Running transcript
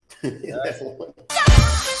Are we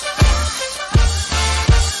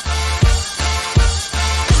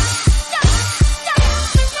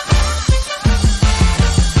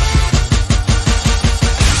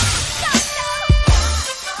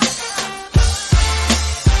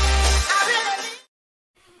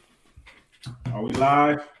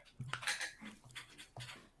live?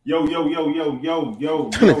 Yo.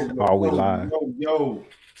 Are we live? Yo.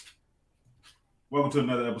 Welcome to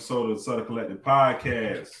another episode of the Sutter Collective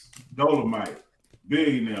Podcast. Dolomite,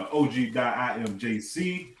 Billionaire,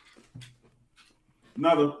 OG.IMJC.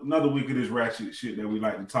 Another week of this ratchet shit that we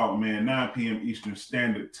like to talk, man. 9 p.m. Eastern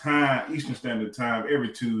Standard Time,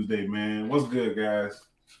 every Tuesday, man. What's good, guys?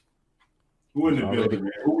 Who in the building,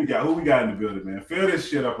 man? Who we got in the building, man? Fill this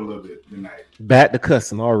shit up a little bit tonight. Back to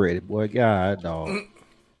cussing already, boy. God, dog.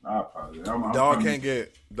 I apologize.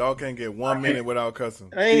 Dog can't get 1 minute without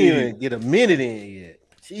cussing. I ain't even get a minute in yet.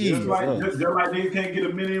 Jeez. Just like niggas can't get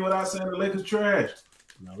a minute in without saying the Lakers trash.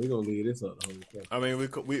 No, we gonna leave this up the whole time. I mean,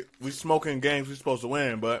 we smoking games we supposed to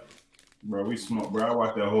win, but bro, we smoke, bro. I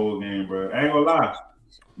watched that whole game, bro. I ain't gonna lie.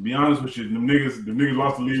 To be honest with you, them niggas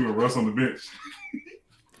lost the lead with Russ on the bench.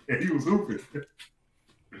 And he was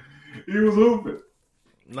hooping.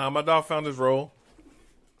 Nah, my dog found his role.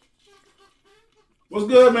 What's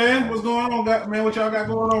good, man? What's going on, man? What y'all got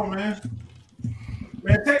going on, man?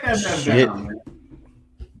 Man, take that mess down, man.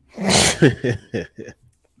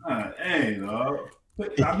 Hey, dog.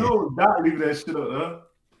 I know Doc leaving that shit up, huh?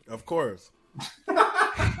 Of course.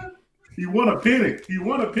 He won a pin. He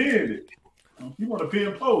won a pin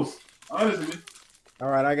post, honestly. All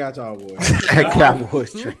right, I got y'all boys.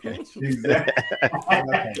 Cowboys trash.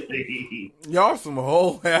 Exactly. Y'all some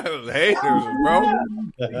whole ass haters, bro.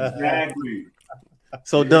 Exactly.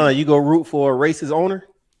 So, Don, you go root for a racist owner?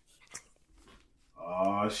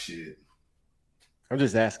 Oh, shit. I'm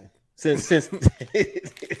just asking. Since He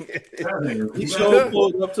showed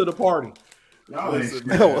pulled up to the party.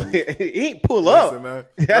 he ain't pull up. Man.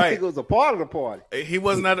 I think it was a part of the party. He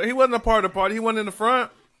wasn't a part of the party. He wasn't in the front.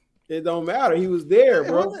 It don't matter. He was there,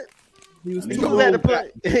 bro. He was in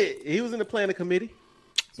the planning committee.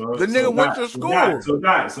 So the nigga went to school. So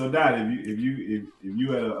Dot, if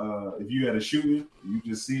you had a shooting, you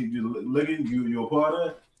just see you looking, you're a part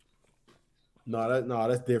of it. No,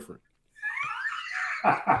 that's different.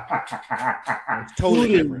 Totally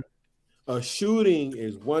different. A shooting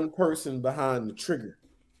is one person behind the trigger.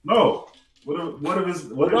 No. What if it's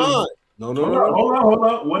No. Hold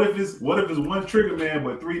on. What if it's one trigger man,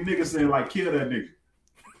 but 3 niggas saying like kill that nigga?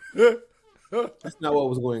 That's not what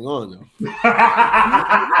was going on though.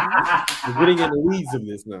 We're getting in the weeds of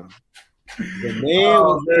this now. The man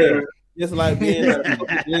was there. Just like being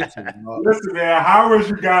Listen, man, how was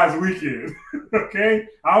you guys' weekend? Okay?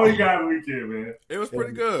 How was you guys' weekend, man? It was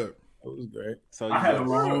pretty good. It was great. So I had a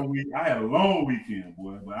long weekend,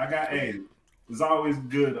 boy. But it's always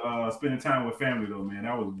good spending time with family though, man.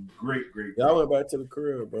 That was great. Yeah, I went back to the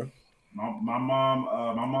crib, bro. My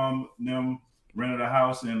mom and them rented a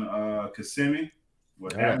house in Kissimmee.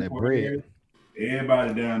 Everybody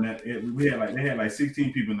down there. They had like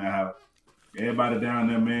 16 people in that house. Everybody down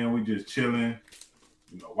there, man. We just chilling,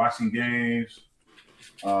 watching games.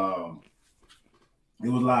 It was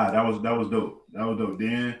live. That was dope.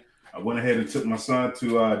 Then I went ahead and took my son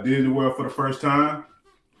to Disney World for the first time.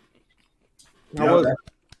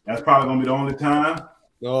 That's probably gonna be the only time.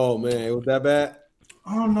 Oh man, it was that bad.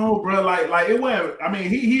 Oh no, bro. Like it went. I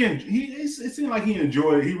mean, it seemed like he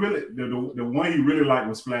enjoyed it. He really the one he really liked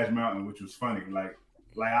was Splash Mountain, which was funny. Like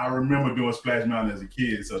I remember doing Splash Mountain as a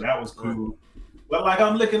kid, so that was cool. But like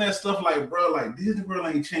I'm looking at stuff like, bro, like Disney World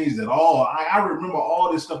ain't changed at all. I remember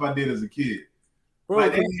all this stuff I did as a kid. Bro,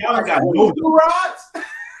 like y'all got no new rides.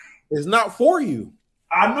 It's not for you.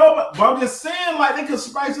 I know, but I'm just saying, like they could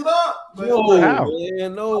spice it up. But No, man.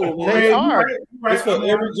 They are. Right. It's for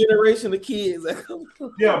every generation of kids.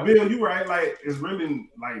 Yeah, Bill, you right. Like it's really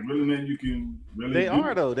nothing you can really. They do.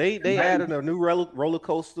 are though. They added a new roller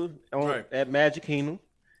coaster at Magic Kingdom.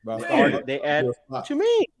 They added. What you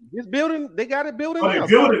mean? This building, they got it built. They're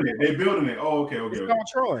building it. Oh, okay. It's called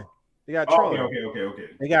Troy. They got Troy. Okay.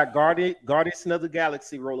 They got Guardians of the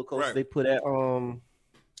Galaxy roller coaster. Right. They put at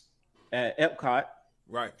Epcot.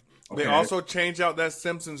 Right. Okay. They also changed out that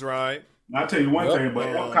Simpsons ride. I'll tell you one thing, but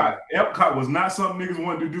Epcot was not something niggas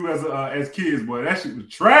wanted to do as kids, boy. That shit was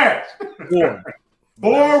trash.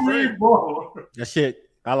 Boring. That shit,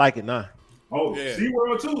 I like it now. Oh, yeah.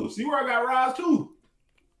 SeaWorld too. SeaWorld got rides too.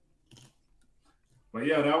 But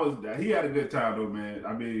yeah, he had a good time though, man.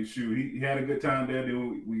 I mean, shoot, he had a good time there.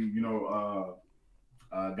 Then we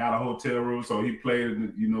got a hotel room, so he played,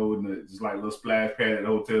 in the just like little splash pad at the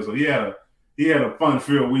hotel. So he had he had a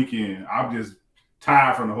fun-filled weekend. I'm just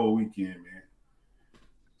tired from the whole weekend, man.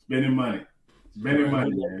 Spending money,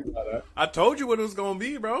 man. I told you what it was gonna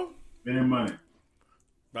be, bro. Spending money.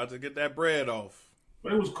 About to get that bread off.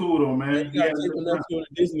 But it was cool though, man. You gotta take enough to a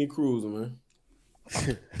Disney cruise, man.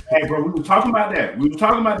 Hey, bro, we were talking about that.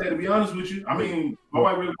 To be honest with you, I mean, my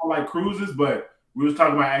wife really don't like cruises, but we was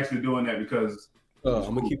talking about actually doing that because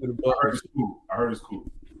I'm gonna keep it above. I heard it's cool.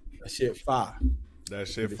 That shit fire. Fire.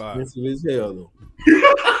 Expensive as hell though.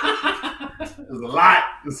 There's a lot.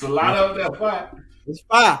 It's a lot of that fire. It's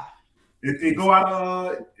fire. It go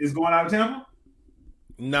out. It's going out of Tampa.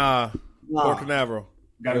 Nah. Port Canaveral.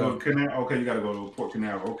 Gotta go to Canaveral. Okay, you gotta go to Port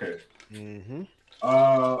Canaveral. Okay. Mm-hmm.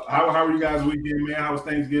 How are you guys weekend, man? How was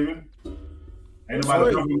Thanksgiving? Ain't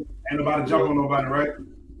nobody jump on nobody, right?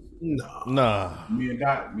 Nah. Me and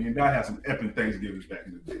Dot had some epic Thanksgivings back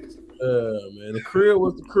in the days. Man, the crib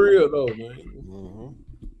was the crib though, man.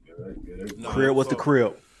 Mm-hmm. Crib was the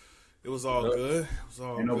crib. It was all good.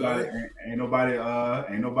 Ain't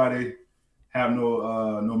nobody have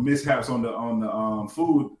no mishaps on the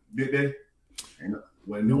food, did they?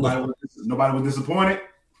 Nobody was disappointed.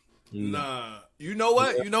 Nah. You know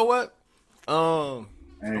what? I'm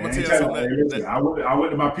gonna tell you something. I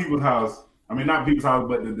went to my people's house. I mean, not people's house,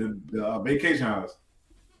 but the vacation house.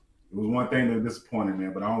 It was one thing that was disappointing,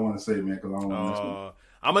 man. But I don't want to say, man, because I don't want to.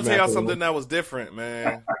 I'm gonna tell y'all something that was different,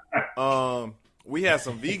 man. We had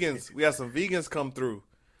some vegans. We had some vegans come through,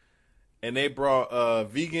 and they brought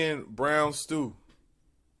vegan brown stew.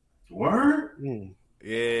 Word?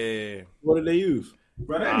 Yeah. What did they use?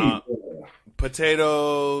 Bro,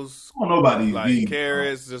 potatoes. I don't know about these like vegans,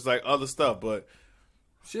 carrots, just like other stuff, but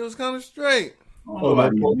she was kind of straight. I don't know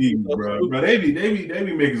about these vegans, bro. Bro, they be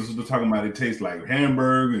making us talking about it tastes like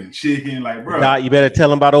hamburger and chicken, like, bro. Nah, you better tell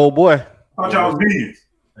them about the old boy. I thought y'all was vegans.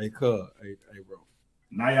 Hey, cuz. Hey, bro.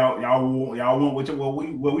 Now y'all want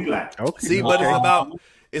what we like. Okay. See, but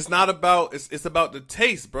it's about the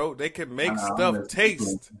taste, bro. They can make stuff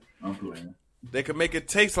taste. I'm playing. They can make it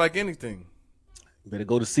taste like anything. Better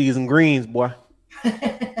go to Seasoned Greens, boy.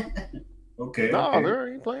 Okay. No, okay.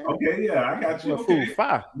 there ain't playing. Okay, yeah, I got you. Okay. Food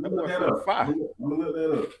fire. I'm gonna look that up. Fire. I'm gonna look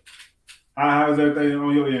that up. How's everything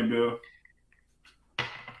on your end, Bill?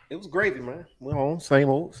 It was gravy, man. We're home. Same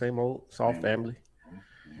old. Soft family.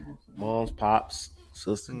 Moms, pops,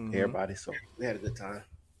 sister, everybody. So we had a good time.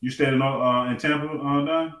 You stayed in Tampa,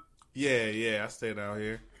 Don? Yeah, I stayed out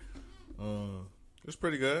here. It was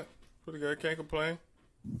pretty good. Can't complain.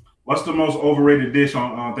 What's the most overrated dish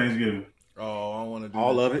on Thanksgiving? Oh, I don't want to do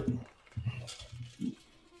all of it.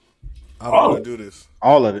 I don't want to do this.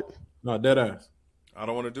 All of it. No, dead ass. I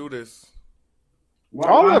don't want to do this.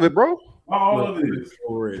 All of it, bro. All of it is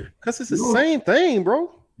overrated. Because it's the same thing,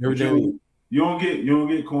 bro. You don't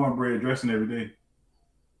get cornbread dressing every day.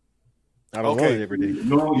 I don't want it every day. You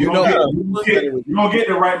don't get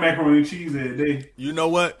the right macaroni and cheese every day. You know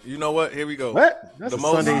what? Here we go. What? That's the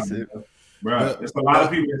most Sunday. Bro, there's a lot of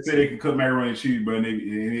people that say they can cook macaroni and cheese, but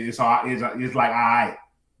it's like all right.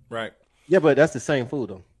 Right. Yeah, but that's the same food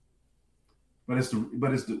though. But it's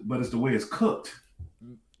the way it's cooked.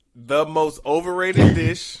 The most overrated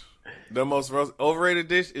dish. The most overrated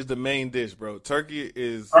dish is the main dish, bro. Turkey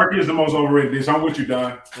is the most overrated dish. I'm with you,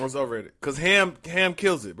 Don. Most overrated because ham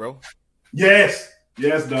kills it, bro. Yes,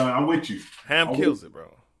 Don. I'm with you. Ham kills it,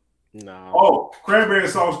 bro. No. Oh, cranberry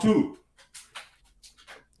sauce too.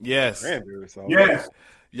 Yes. Cranberry sauce. Yes.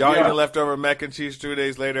 Y'all eating leftover mac and cheese 2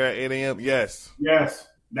 days later at 8 a.m.? Yes. Yes.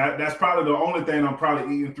 That's probably the only thing I'm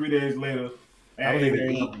probably eating 3 days later. I don't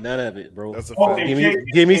even eat none of it, bro. That's a fact.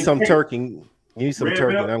 Give me some turkey. Give me some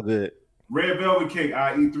turkey, and I'm good. Red velvet cake,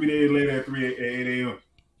 I eat 3 days later at 8 a.m.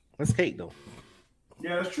 That's cake, though.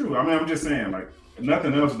 Yeah, that's true. I mean, I'm just saying, like,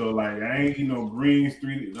 nothing else, though. Like, I ain't eat no greens.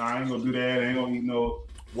 I ain't gonna do that. I ain't gonna eat no.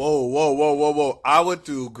 Whoa. I would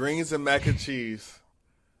do greens and mac and cheese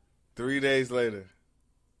 3 days later.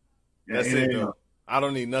 That's it, though. I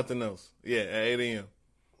don't need nothing else. Yeah, at 8 a.m.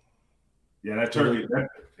 Yeah, that turkey.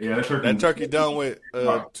 That turkey done with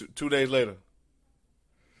 2 days later.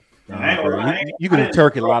 You can eat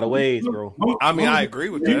turkey a lot of ways, bro. I mean, I agree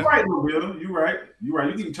with that. You're right, Will. You're right. You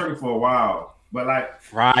can eat turkey for a while, but like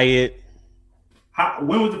fry it.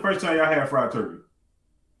 When was the first time y'all had fried turkey?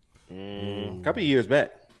 A couple of years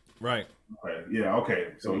back. Right. Okay. Yeah.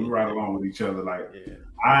 Okay. So we right along with each other. Like, yeah.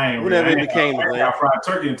 I ain't had fried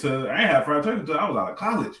turkey until I was out of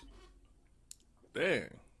college. Damn.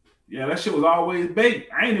 Yeah, that shit was always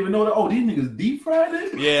baked. I ain't even know that. Oh, these niggas deep fried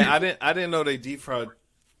it. Yeah, I didn't know they deep fried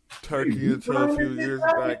turkey until a few years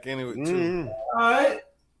back. Anyway, too. All right.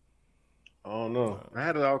 I don't know. I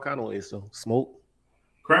had it all kind of ways. So smoke.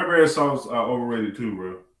 Cranberry sauce overrated too,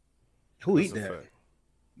 bro. Who That's eat a that? fact.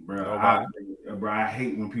 Bro, Nobody. I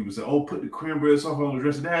hate when people say, "Oh, put the cranberry sauce on the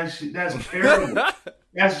dressing." That's terrible.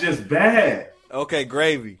 That's just bad. Okay,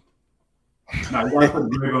 gravy. Nah, you gotta put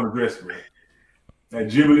the gravy on the dressing, bro. That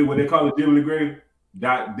Ghibli, what they call it, Ghibli gravy.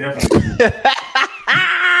 That definitely.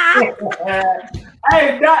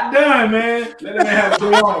 Hey, not done, man. Let that man have a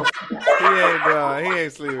day off. He ain't done. He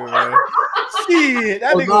ain't sleeping, man. Shit,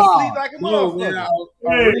 that nigga sleep like a motherfucker.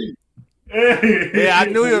 Yeah, I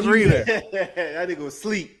knew he was reading. That nigga was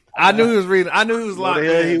sleep. I knew he was reading. I knew he was locked the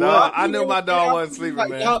hell he in, dog. was. I knew my dog wasn't sleeping,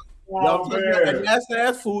 man. Y'all Oh, talking about man. that nasty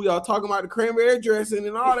ass food. Y'all talking about the cranberry dressing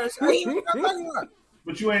and all that shit. What y'all talking about?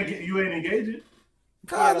 But you ain't engaging. He had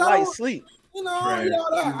Cause a I light don't, sleep. you know, Right. you know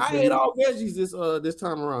that. I ate all veggies this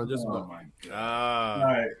time around. Just Oh about. my god. Ah, All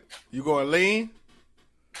right. you going lean?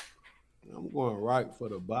 I'm going right for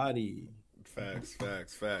the body. Facts. Yeah,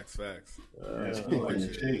 Uh, still ain't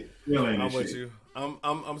in shape. Still ain't in I'm with shape. you. I'm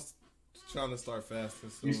trying to start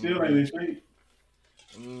fasting. You soon. still ain't in shape.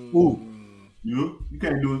 Mm. You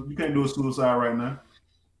can't do a suicide right now.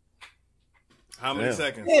 How many Damn.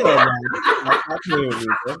 seconds? hell no. I can't with it,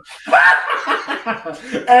 bro.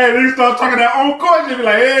 Hey, they start talking that own court, you be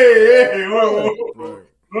like, hey, whoa. Right.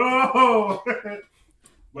 Oh,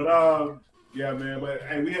 but yeah, man. But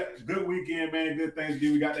hey, we had a good weekend, man. Good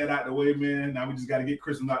Thanksgiving. We got that out the way, man. Now we just got to get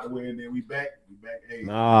Christmas out the way, and then we back. Hey,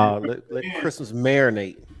 Nah, let Christmas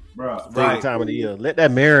marinate. bro. Favorite Right. time of the year. Let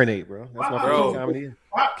that marinate, bro. That's my Bro. favorite time of the year.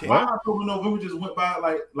 Why October, November just went by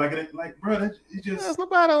like, bro? It just It's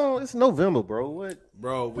nobody on. It's November, bro. What?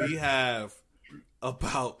 Bro, we have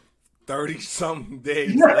about 30-something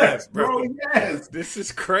days yes, left, bro. bro. Yes, This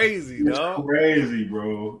is crazy, it's dog. crazy,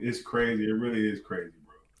 bro. It's crazy. It really is crazy,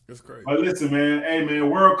 bro. It's crazy. But listen, man. Hey, man.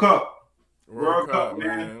 World Cup. World Cup, Cup,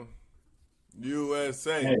 man.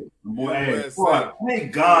 USA. Hey, boy, hey, USA. boy,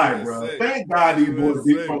 thank God, bro. USA. Thank God these boys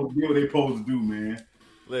USA. do what they supposed to do, man.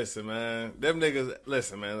 Listen, man. Them niggas,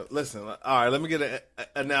 listen, man. Listen. All right, let me get an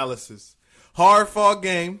analysis. Hard fought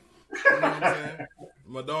game. You know what I'm saying?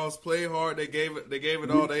 My dogs played hard. They gave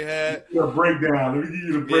it all they had. Get a breakdown. Let me give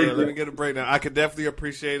you the Yeah, breakdown. let me get a breakdown. I could definitely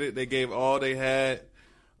appreciate it. They gave all they had.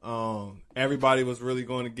 Everybody was really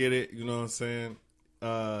going to get it. You know what I'm saying?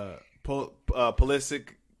 Pulisic,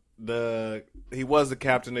 he was the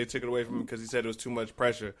captain. They took it away from him because he said it was too much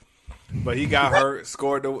pressure. But he got hurt.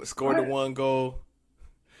 Scored the one goal.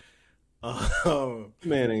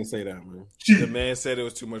 Man ain't say that, man. The man said it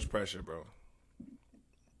was too much pressure, bro.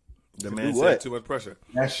 The man said too much pressure.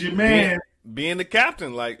 That's your man. Being the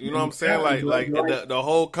captain, like, you know what I'm saying? Like the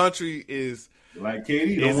whole country is Like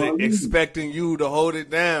KD don't is want to leave. expecting you to hold it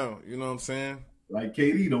down. You know what I'm saying? Like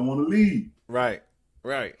KD don't want to leave. Right.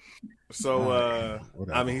 So,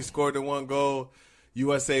 I mean, he scored the one goal.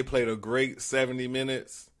 USA played a great 70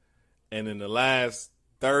 minutes. And in the last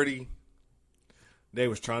 30, they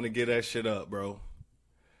was trying to get that shit up, bro.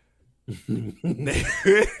 They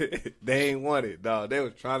ain't won it, dog. They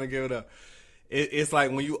was trying to give it up. It's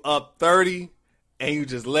like when you up 30 and you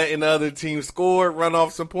just letting the other team score, run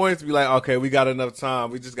off some points, be like, okay, we got enough time.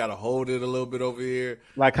 We just got to hold it a little bit over here.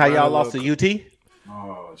 Like how y'all lost to UT?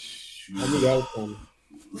 Oh shoot! I knew that was coming.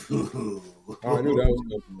 I knew that was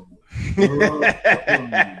coming.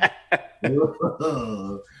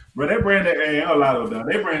 Bro, they bring that. Hey, a lot of them.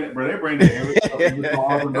 They bring that.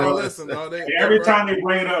 Bro, listen, dog. Every time they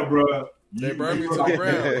bring it up, bro, They burn me to the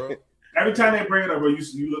ground, bro. Every time they bring it up, bro,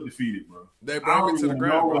 you look defeated, bro. They burn me to the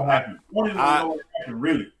ground, bro. What happened? I don't even know what happened,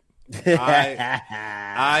 really.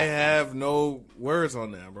 I have no words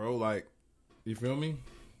on that, bro. Like, you feel me?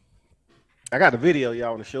 I got the video.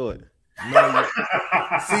 Y'all want to show it? No,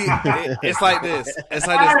 see, it's like this. It's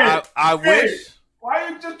like this. I wish. Why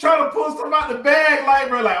you just trying to pull something out the bag, like,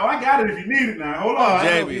 bro? Like, oh, I got it if you need it now. Hold on. I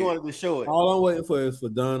know JB. you wanted to show it. All I'm waiting for is for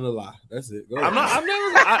Don to lie. That's it. Go ahead.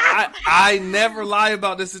 I never lie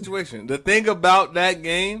about this situation. The thing about that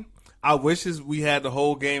game, I wish is we had the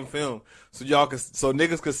whole game filmed so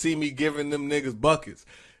niggas could see me giving them niggas buckets.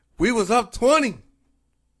 We was up 20.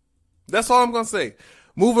 That's all I'm gonna say.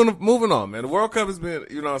 Moving on, man. The World Cup has been,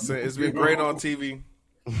 you know what I'm saying, it's been great on TV.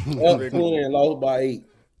 Up 20 and lost by 8.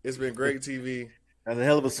 It's been great TV. That's a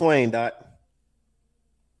hell of a swing, Dot.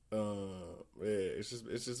 Yeah, it's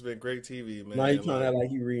just been great TV, man. Now you trying to act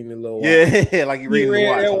like you reading the little Yeah, like you He reading the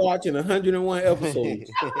ran there watch. watching 101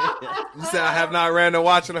 episodes. You said I have not ran to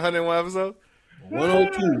watching 101 episodes?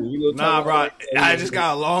 102. You gonna Nah, talk bro. about- I just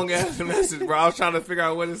got a long ass message, bro. I was trying to figure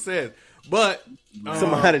out what it said. But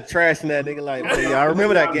Somebody trashing that nigga like, oh, yeah, I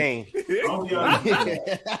remember that game. I'm gonna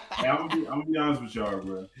be honest with y'all,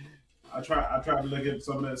 bro. I tried to look at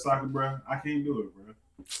some of that soccer, bro. I can't do it, bro.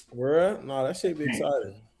 Bruh, no, that shit be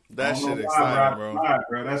exciting. that I don't shit know exciting, why, bro. Why,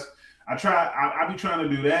 bro. I be trying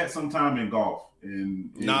to do that sometime in golf.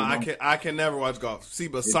 And I can never watch golf. See,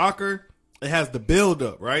 but soccer, it has the build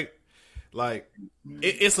up, right? Like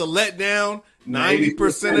it's a letdown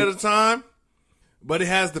 90% of the time, but it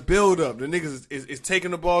has the build up. The niggas is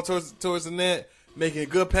taking the ball towards the net, making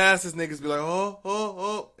good passes. Niggas be like,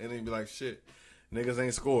 oh, and then be like, shit, niggas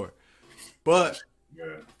ain't scored. But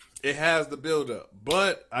it has the build up.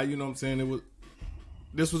 But you know what I'm saying,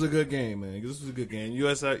 this was a good game, man. This was a good game.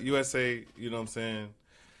 USA, you know what I'm saying,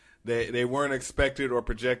 they weren't expected or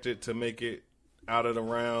projected to make it out of the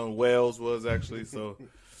round. Wales was actually, so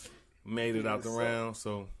made it out the round.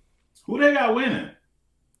 So who they got winning?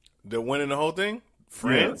 They're winning the whole thing?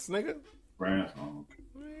 France, nigga? France.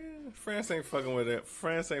 Man, France ain't fucking with it.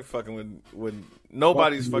 France ain't fucking with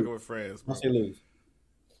nobody's fucking with France. Watch they lose.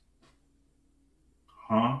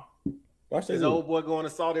 Huh? Watch they Is lose. old boy going to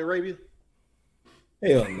Saudi Arabia?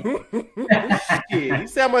 Hell no. Yeah, you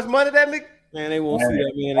see how much money that nigga? Man, they won't see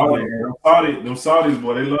that man again. Them Saudis,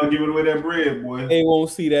 boy, they love giving away that bread, boy. They won't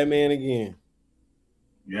see that man again.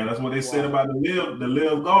 Yeah, that's what they said about the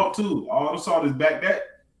live golf too. All the Saudis back that.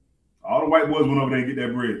 All the white boys went over there and get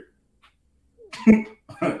that bread.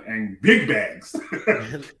 And big bags.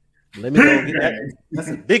 Let me go get that. That's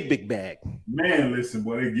a big bag. Man, listen,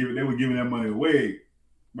 boy, they were giving that money away.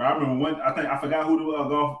 But I remember I forgot who the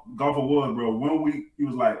golfer was, bro. 1 week he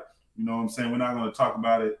was like, you know what I'm saying, we're not gonna talk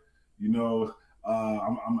about it. You know,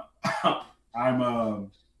 I'm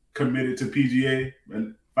committed to PGA,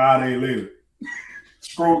 and 5 days later,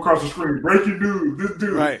 scroll across the screen, breaking news, this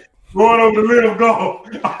dude going over to live golf.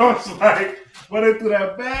 I was like, well, they threw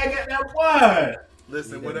that bag at that boy.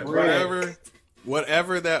 Listen,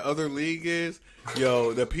 whatever that other league is,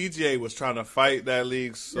 yo, the PGA was trying to fight that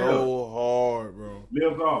league so hard, bro.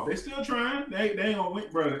 Live golf, they still trying. They ain't gonna win,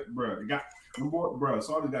 bro. They got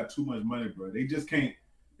Saudi got too much money, bro. They just can't.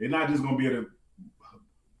 They're not just gonna be able to,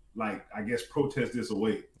 like, I guess, protest this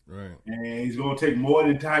away. Right. And he's gonna take more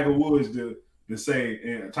than Tiger Woods to say,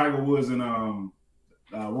 and Tiger Woods and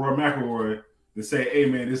Roy McIlroy to say, hey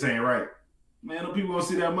man, this ain't right. Man, the people gonna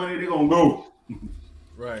see that money, they gonna go.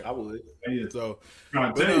 Right. I would. Yeah. So,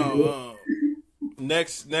 Trying to tell you,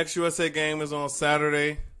 next USA game is on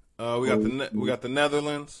Saturday. We got the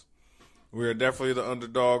Netherlands. We are definitely the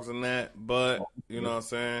underdogs in that, but you know what I'm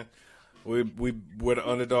saying. We're the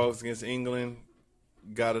underdogs against England.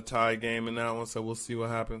 Got a tie game in that one, so we'll see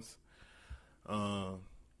what happens.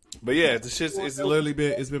 But yeah,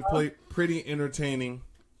 it's been pretty entertaining.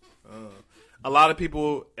 A lot of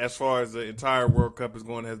people, as far as the entire World Cup is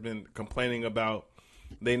going, has been complaining about.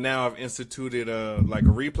 They now have instituted a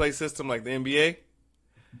replay system like the NBA,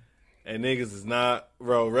 and niggas is not,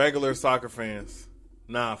 bro. Regular soccer fans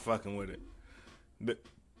not fucking with it.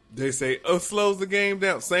 They say, slows the game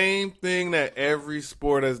down. Same thing that every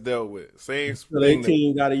sport has dealt with. Same so their thing.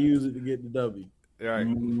 team got to use it to get the W. Right.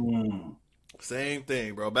 Same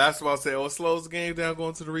thing, bro. Basketball said, it slows the game down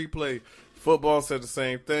going to the replay. Football said the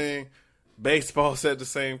same thing. Baseball said the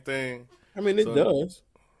same thing. I mean, it does.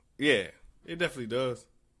 Yeah, it definitely does.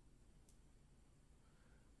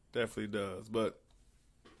 Definitely does. But,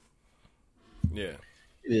 yeah.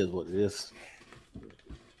 It is what it is.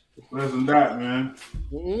 Listen that, man.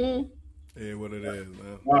 Mm-hmm. Yeah, what it is,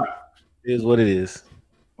 man. What? It is what it is.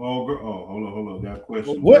 Oh, hold on. Got a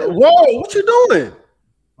question. What? Whoa! What you doing?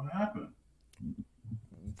 What happened?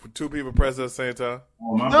 Two people press at the same time.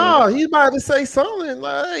 Oh, my No, bad. he's about to say something.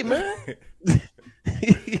 Like, hey, man.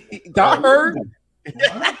 I heard.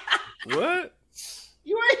 What?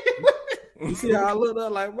 You ain't. You see how I looked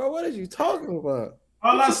up like, bro, what are you talking about?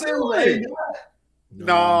 All I said was, hey,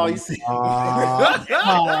 No, you see. Who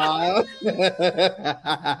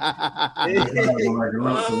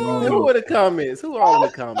were the comments? Who all in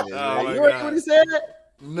the comments? Oh, Man? You heard what he said?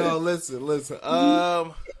 No, listen.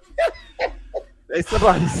 Hey,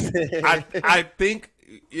 somebody said. I think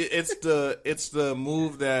it's the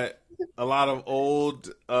move that a lot of old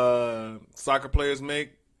soccer players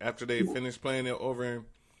make after they finish playing it over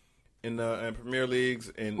in the Premier Leagues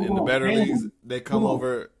and in the better leagues. They come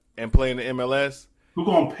over and play in the MLS. who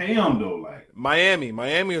gonna pay him though? Like Miami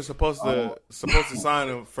is supposed to sign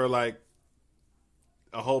him for like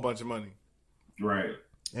a whole bunch of money, right?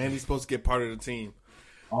 and he's supposed to get part of the team.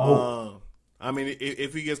 I mean,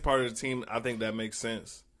 if he gets part of the team, I think that makes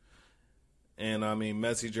sense. And I mean,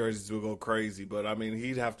 Messi jerseys will go crazy, but I mean,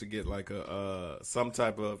 he'd have to get like a some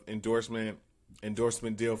type of endorsement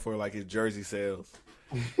deal for like his jersey sales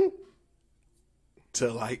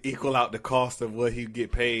to like equal out the cost of what he'd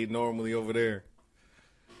get paid normally over there.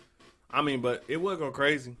 I mean, but it would go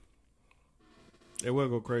crazy. It would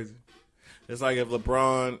go crazy. It's like if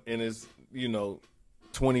LeBron and his,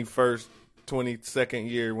 21st, 22nd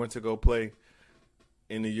year went to go play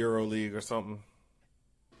in the Euro League or something.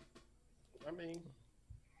 I mean,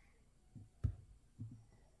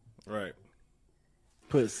 Right.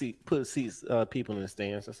 put seats, people in the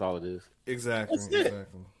stands. That's all it is. Exactly. That's it.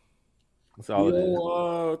 Exactly. That's all it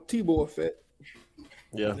is. T-Boy effect.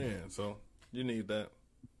 Yeah. Yeah. So you need that.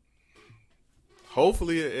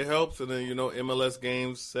 Hopefully it helps, and then MLS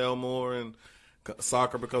games sell more, and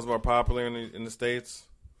soccer because of our popular in the States.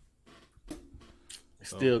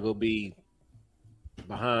 Still gonna be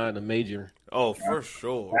behind the major, Oh, for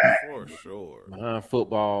sure, for sure. behind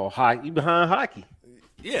football, hockey, behind hockey.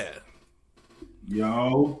 Yeah,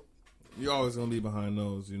 Yo, you're always gonna be behind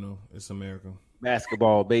those. It's America.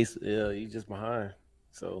 Basketball, base, yeah, you just behind.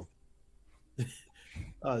 So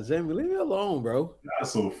Jamie, leave me alone, bro.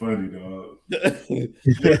 that's so funny, dog.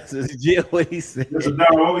 that's just what he said. Listen, dog,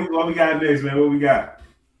 what we got next, man? What we got?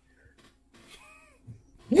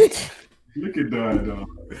 Look at Don, dog.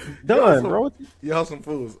 Done, bro. Y'all some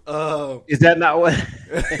fools. Is that not what?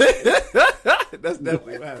 That's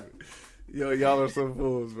definitely what happened. Yo, y'all are some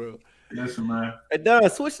fools, bro. Listen, man. Hey, Done,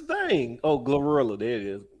 switch the thing. Oh, Glorilla, there it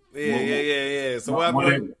is. Yeah. So what One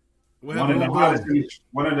happened? What of the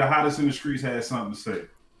happened? hottest in the streets had something to say.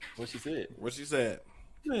 What she said? What she said?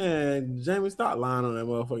 Man, Jamie, stop lying on that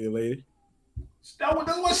motherfucking lady.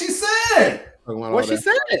 That's what she said. What she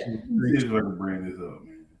said? See if I can bring this up,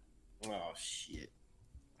 man. Oh shit!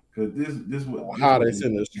 Cause this what Hottest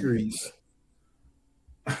in the streets.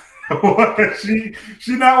 What? She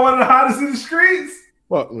not one of the hottest in the streets.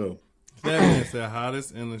 Fuck no. That man said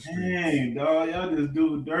hottest in the street. Dang, dog, y'all just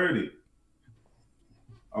do it dirty.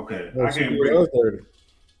 Okay, I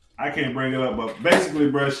can't bring it up, but basically,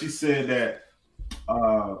 bro, she said that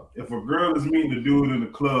if a girl is meeting a dude in the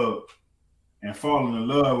club and falling in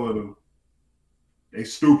love with him, they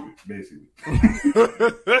stupid, basically.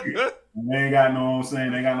 They ain't got no, I'm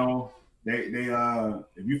saying, they got no, they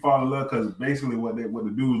if you fall in love, because basically what the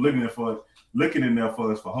dude's looking in there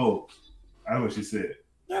for is for hoes. That's what she said.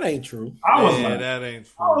 That ain't true. I was like, that ain't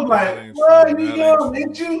true. I was That like, ain't what, true. you That young, ain't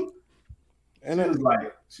ain't true. you? And it was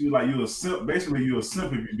like, she was like, you a simp. Basically, you a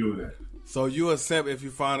simp if you do that. So you a simp if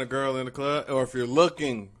you find a girl in the club, or if you're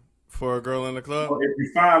looking for a girl in the club? Or if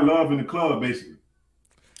you find love in the club, basically.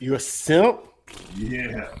 You a simp?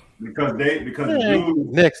 Yeah, because the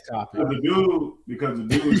dude, Next topic. because the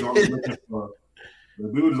dude is only looking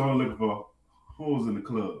for hoes in the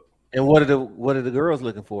club. And what are the girls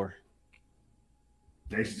looking for?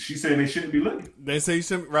 She saying they shouldn't be looking. They say you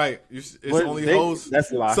shouldn't. Right? It's What- only they- hoes.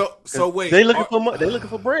 That's a lie. So wait. They looking for they looking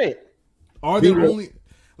for bread. Are there only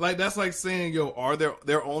like that's like saying are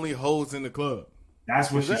there only hoes in the club?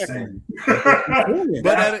 That's what she's Exactly. saying.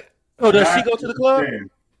 But that Oh, does she go to the club?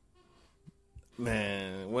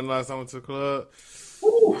 man, when last time I went to the club?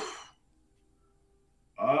 Oof.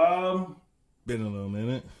 Been a little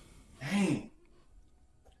minute. Dang.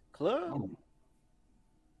 Club.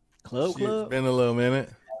 It's been a little minute.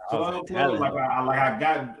 Club, like I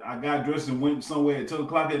got dressed and went somewhere at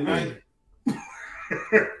 2:00 at night.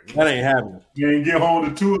 That ain't happening. You ain't get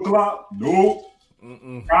home to 2:00. Nope.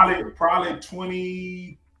 Mm-mm. Probably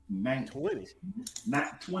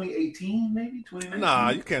 2018, maybe 2019. Nah,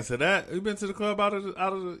 you can't say that. You been to the club out of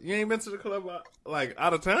you ain't been to the club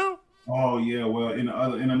out of town? Oh yeah, well in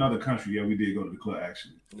another country, yeah, we did go to the club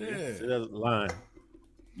actually. Yeah. That's a line.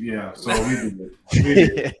 Yeah, so we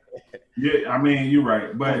did. Yeah, I mean you're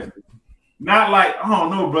right, but not like I don't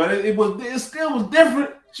know, brother. It still was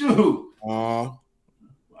different. Shoot, I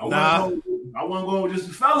wasn't going with just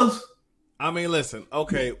the fellas. I mean, listen.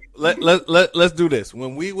 Okay, let's do this.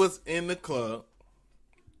 When we was in the club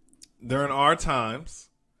during our times,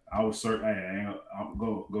 I was certain.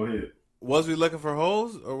 Go ahead. was we looking for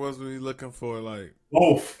hoes or was we looking for like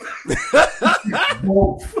Both.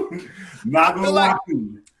 Both. Not gonna lie to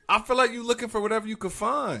you. I feel like you looking for whatever you could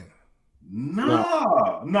find.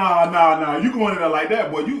 Nah. You going in there like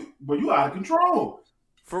that, boy? You out of control.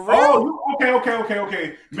 For real? Oh,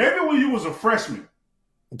 okay. Maybe when you was a freshman.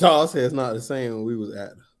 Dawg said it's not the same when we was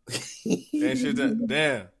at. And shit,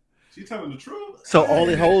 damn. She telling the truth. So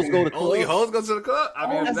only hoes go to club. Only hoes go to the club. I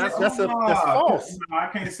mean, that's false. No, I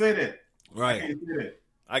can't say that. right. I can't say that.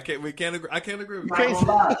 I can't agree. I can't agree with I'm you. not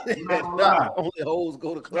gonna lie. I'm not gonna lie. Only hoes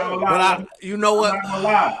go to I'm not club. gonna lie. But you know what? I'm not gonna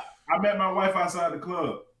lie. I met my wife outside the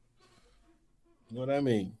club. You know what I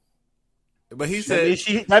mean? But he That means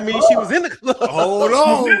said, she was in the club. hold on.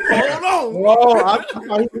 Oh, I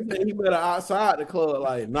thought he was saying he better outside the club,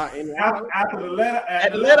 like not in the house. After the letter,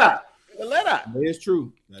 At the letter. The letter. That is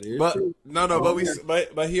true. That is But true.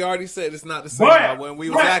 but he already said it's not the same But when we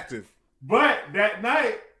was active. But that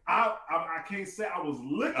night, I can't say I was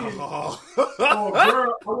looking Oh. for a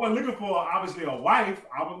girl. I wasn't looking for obviously a wife.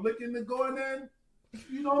 I was looking to go in there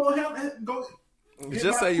and, go.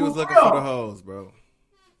 Just say you was looking for the hoes, bro.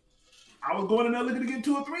 I was going in there looking to get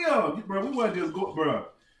 2 or 3 of them, bro. We wasn't just go, bro.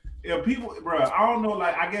 If people, bro, I don't know,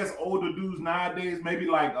 like I guess older dudes nowadays, maybe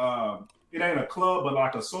like it ain't a club, but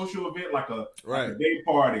like a social event, like a day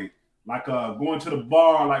party, like going to the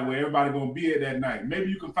bar, like where everybody gonna be at that night.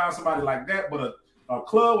 Maybe you can find somebody like that, but a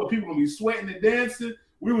club where people gonna be sweating and dancing.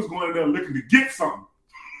 We was going in there looking to get something.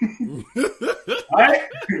 Right?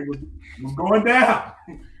 It was going down.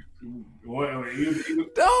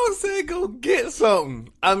 Dog said go get something.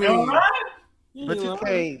 I mean, but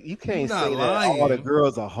you can't say lying. that all the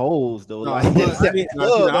girls are hoes though. No, Like, I'm not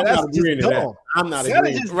agreeing to that. I'm not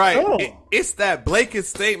agreeing. Right. It's that blanket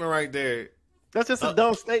statement right there. That's just a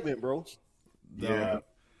dumb statement, bro. Yeah.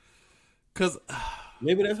 Cause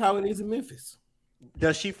maybe that's how it is in Memphis.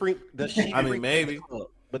 Does she frequent maybe. the club?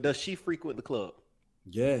 But does she frequent the club?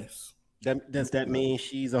 Yes. Does that mean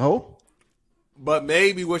she's a hoe? But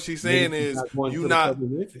maybe what she's saying Maybe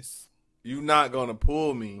is you not gonna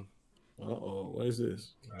pull me. What is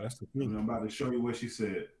this? Oh, that's the thing. I'm about to show you what she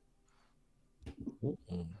said.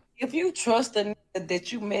 If you trust a nigga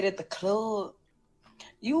that you met at the club,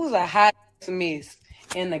 you was a hot miss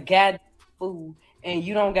in the goddamn food, and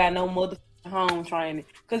you don't got no motherfucking home training.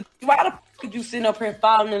 Cause why the fuck could you sit up here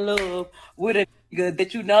falling in love with a nigga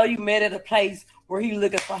that you know you met at a place where he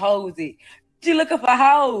looking for hoes at? You looking for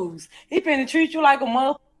hoes? He finna treat you like a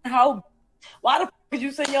motherfucking hoe. Why the fuck could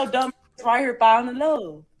you send your dumb ass right here falling in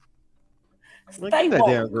love? Stay that woke.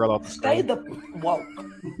 damn girl off the screen. Stay the woke.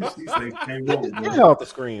 She said stay woke, Get bro. her off the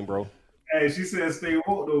screen, bro. Hey, she said stay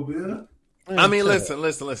woke though, Bill. I mean, listen.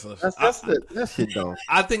 That shit dumb.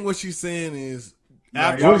 I think what she's saying is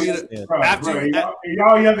Y'all y'all,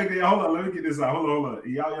 young niggas, hold on, let me get this out. Hold on.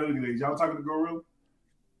 Y'all young niggas, y'all talking to Gorilla?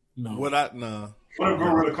 No. What if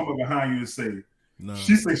Gorilla come up behind you and say, no.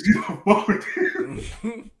 She said she don't fuck with you.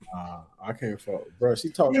 I can't fuck, bro. She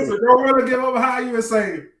talked. Yes, a Gorilla get up behind you and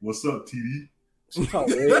say, "What's up, TD?" She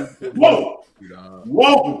talked. Whoa.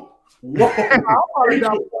 No,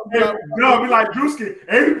 be like Drewski.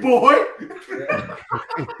 Hey, boy.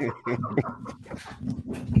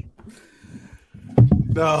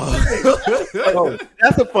 No.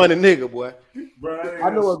 That's a funny nigga, boy. Bro, I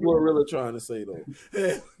know what Gorilla trying to say though.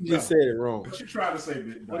 She just said it wrong. What you trying to say,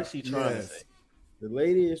 bitch? What is she trying to say? The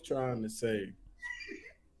lady is trying to say.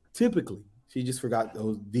 Typically, she just forgot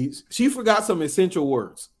those. She forgot some essential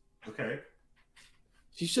words. Okay.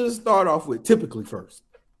 She should have started off with typically first.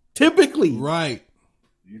 Typically, Right.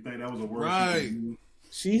 You think that was a word? Right.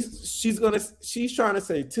 she's trying to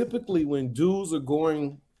say typically when dudes are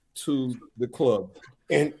going to the club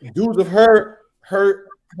and dudes of her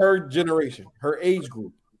generation, her age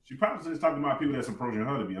group. She probably just talking about people that's approaching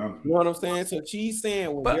her, to be honest. You know what I'm saying? So she's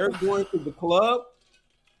saying when they're going to the club,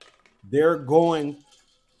 they're going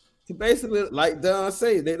to basically, like Don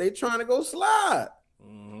say, they trying to go slide.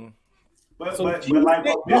 Mm-hmm. But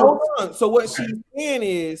Hold on. So what she's saying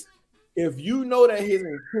is, if you know that his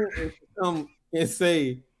intent is to come and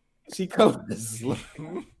say she coming to slide,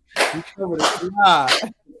 she coming to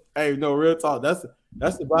slide. Hey, no, real talk. That's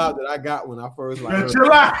the vibe that I got when I first like.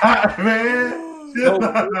 Chill out, man. So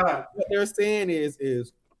what they're saying is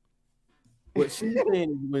what she's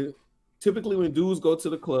saying is typically when dudes go to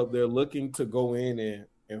the club, they're looking to go in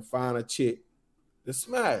and find a chick to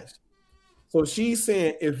smash. So she's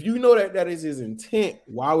saying if you know that is his intent,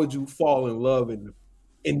 why would you fall in love in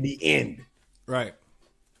the end? Right.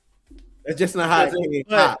 That's just not how it came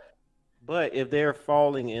out. But if they're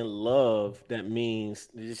falling in love, that means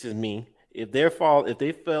this is me. If they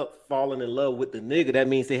falling in love with the nigga, that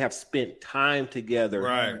means they have spent time together,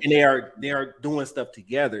 Right? And they are doing stuff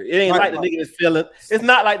together. It ain't like the nigga is feeling. It's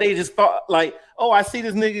not like they just thought like, oh, I see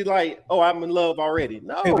this nigga like, oh, I'm in love already.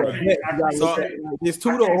 No, This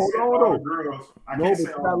too though. Hold on. No, but you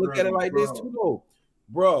gotta look at it like this too though,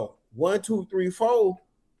 bro. 1, 2, 3, 4,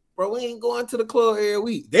 bro. We ain't going to the club every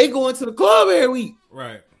week. They going to the club every week.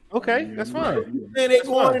 Right. Okay, that's fine. And they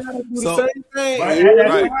going to do the same thing.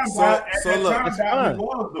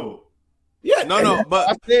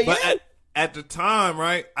 But at the time,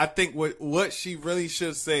 right? I think what she really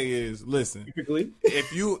should say is, listen,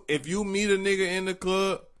 if you meet a nigga in the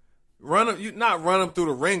club, not run him through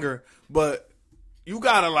the ringer, but you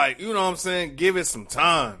gotta like, you know what I'm saying, give it some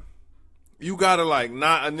time. You gotta like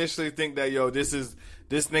not initially think that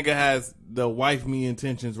this nigga has the wife me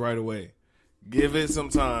intentions right away. Give it some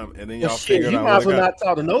time, and then y'all figure it out. You might as well not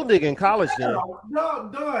talk to no nigga in college then.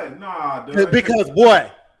 Nah, because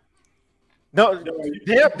boy, no,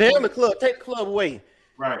 damn the club. Take the club away.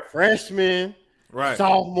 Right. freshman, Right.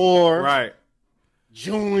 sophomore, Right.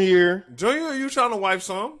 junior, Junior, you trying to wipe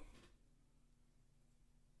some?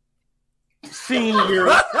 senior.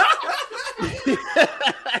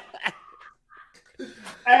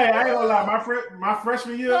 Hey, I ain't gonna lie. My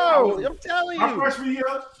freshman year, No, I'm telling my you. freshman year,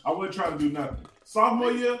 I wasn't trying to do nothing.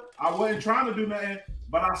 Sophomore year, I wasn't trying to do nothing,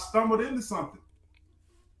 but I stumbled into something.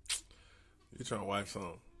 You trying to wipe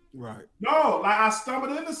some? Right. No, like I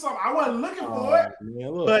stumbled into something. I wasn't looking for it. Man,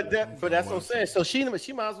 look. But that's what I'm saying. So she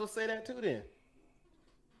might as well say that too then.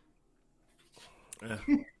 Yeah.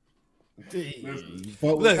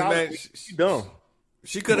 But with Listen, college, man, she dumb.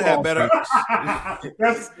 she could have had better.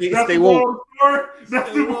 That's Stay the moral of the story.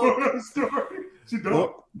 That's the moral of the story. She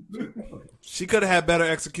don't. She could have had better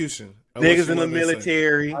execution. of what Niggas she in the wanted to say.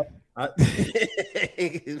 military. I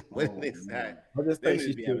What they say? just think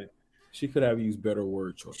she could have used better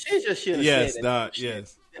word choice. She just shouldn't have Yes, said Doc. that.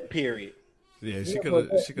 Yes. Period. Yeah, she Yeah, could but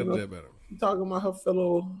have. that, She could have did better. You talking about her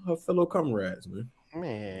fellow comrades, man.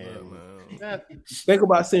 Man. Man. Think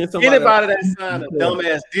about seeing somebody. Anybody that signed a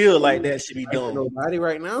dumbass deal like that should be dumb. Nobody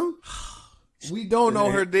right now. We don't know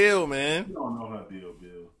her deal, man. You don't know her deal,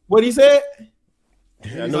 Bill. What he said?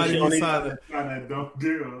 I know she don't need signed a it. Not that dumb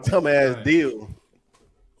deal. dumbass Right. deal.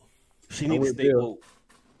 She I'm needs to with stay Bill. woke.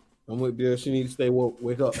 I'm with Bill. She needs to stay woke.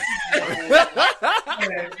 Wake up. Man,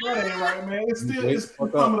 that ain't right, man. It's still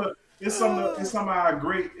it's some of our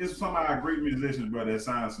great musicians, bro, that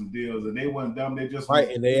signed some deals and they wasn't dumb. They just Right,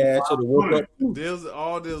 and they asked her to woke up. Deals,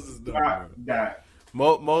 all deals is done. God.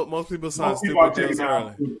 bro. Most people sign Most people are stupid taking deals the early.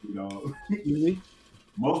 opportunity, you know. Excuse me?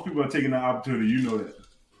 Most people are taking the opportunity. You know that.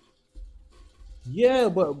 Yeah,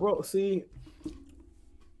 but bro, see,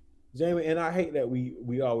 Jamie, and I hate that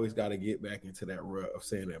we always got to get back into that rut of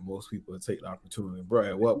saying that most people take the opportunity. Bro,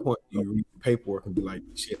 at what point do you read the paperwork and be like,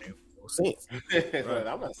 shit ain't no sense?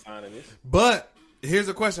 I'm not signing this. But here's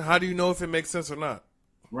a question: how do you know if it makes sense or not?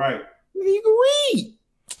 Right. You can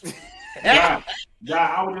read. Yeah,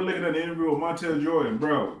 I was just looking at the interview with Montel Jordan,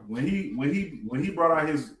 bro. When he brought out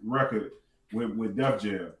his record with Def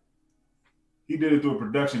Jam, he did it through a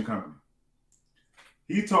production company.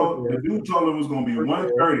 The dude told him it was going to be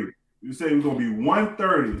 130. You say it was going to be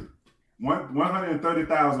 130,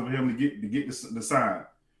 130,000 for him to get the sign.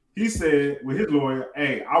 He said with his lawyer,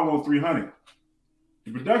 "Hey, I want 300."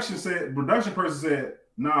 The production person said,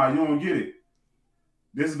 "Nah, you don't get it.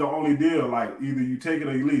 This is the only deal. Like either you take it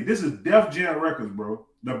or you leave." This is Def Jam Records, bro,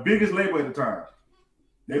 the biggest label at the time.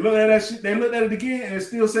 They looked at that shit. They looked at it again, and it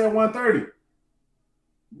still said 130.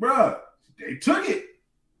 Bruh, they took it.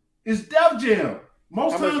 It's Def Jam.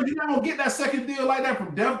 Most times you're not gonna get that second deal like that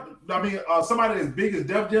from somebody as big as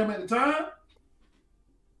Def Jam at the time.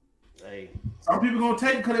 Hey, Some people gonna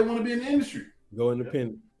take it because they want to be in the industry. Go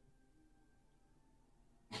independent.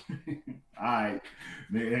 All right,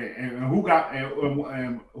 and who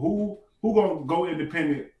gonna go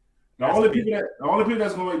independent? The only people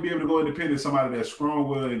that's going to be able to go independent is somebody that's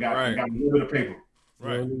strong-willed and got a little bit of paper.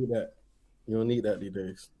 Right. You don't need that. You don't need that these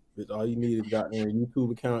days. All you need is goddamn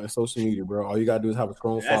YouTube account and social media, bro. All you gotta do is have a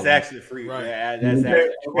strong following. that's actually free. Right. That's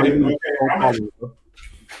actually Okay.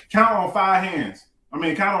 Count on 5 hands.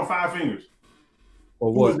 Count on 5 fingers.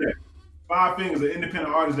 Or Who what? is that? 5 fingers, an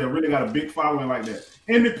independent artist that really got a big following like that.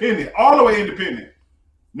 Independent, all the way independent.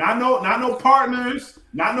 Not no partners,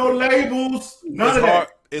 not no labels, none of that.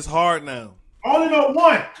 It's hard now. Only know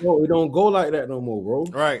one. No, it don't go like that no more, bro.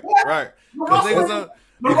 Right. What? Right. The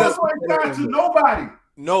Because hustle ain't tied to nobody.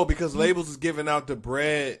 no, because labels is giving out the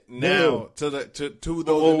bread now to those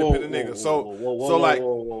independent niggas.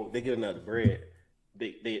 So they're giving out the bread.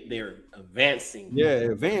 They're advancing. Yeah,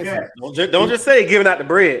 advancing. Yeah. Don't just say giving out the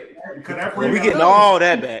bread. Because that We getting all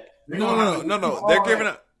that back. no. They're giving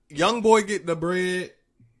out. Young boy get the bread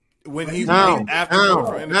when he's Now, after going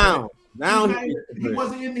for independent. now,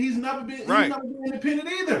 He's never been independent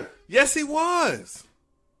either. Yes, he was.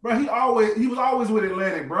 Bro, he was always with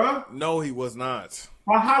Atlantic, bro. No, he was not.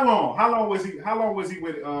 For how long? How long was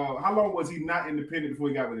he not independent before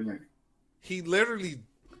he got with Atlantic? He literally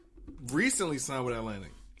recently signed with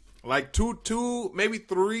Atlantic, like two, maybe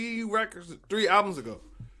 3 albums ago.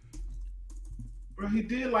 Bro, he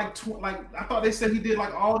did I thought they said he did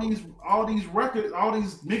like all these records, all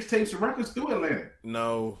these mixtapes and records through Atlantic.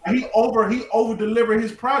 No, He over delivered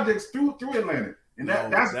his projects through Atlantic, and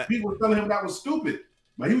that's people were telling him that was stupid,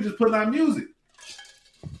 but he was just putting out music.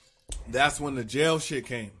 that's when the jail shit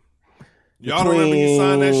came. Y'all don't remember he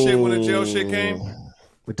signed that shit when the jail shit came?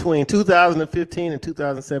 Between 2015 and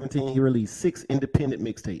 2017, he released 6 independent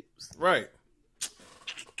mixtapes. Right.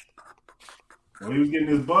 Well, he was getting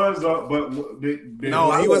his buzz up, but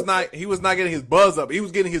No, he was not. He was not getting his buzz up. He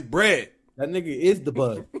was getting his bread. That nigga is the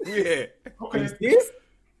bug. Yeah. Okay. Is this?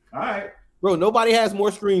 All right. Bro, nobody has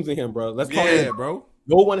more streams than him, bro. Let's call Yeah, it. bro.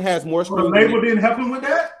 No one has more So the streams. than label him. didn't help him with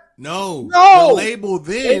that? No. No! The label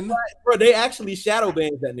then. Bro, they actually shadow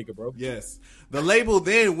banned that nigga, bro. Yes. The label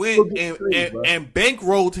then went and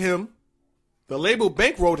bankrolled him. The label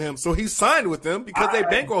bankrolled him, so he signed with them because they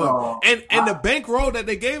bankrolled him. And the bankroll that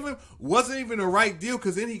they gave him wasn't even the right deal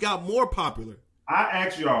because then he got more popular. I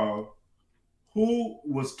asked y'all who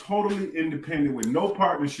was totally independent with no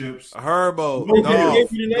partnerships. Herbo, Okay, Dolph,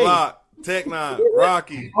 give you the name. Glock, Tech 9,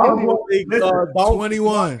 Rocky, Listen,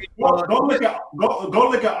 21. go look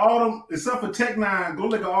at all them, except for Tech 9, go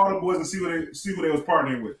look at all them boys and see what they was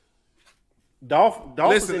partnering with. Dolph was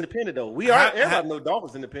Listen, independent though. Everybody know Dolph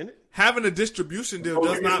was independent. Having a distribution deal Go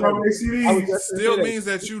does look at not some of their CDs. still means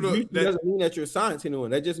that you It doesn't mean that you're signed to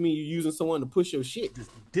anyone. That just means you're using someone to push your shit.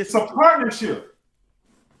 It's a partnership.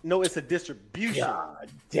 No, it's a distribution.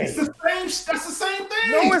 It's the same. That's the same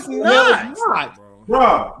thing. No, it's not.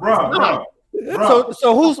 Bruh.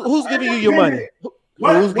 So who's giving you your money?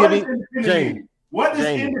 Who's giving Jamie? What does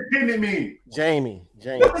Jamie. independent mean? Jamie.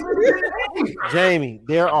 What does independent mean? Jamie,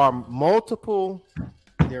 there are multiple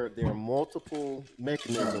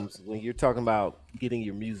mechanisms when you're talking about getting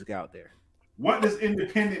your music out there. What does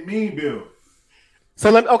independent mean, Bill? So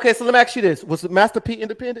let me ask you this: was Master P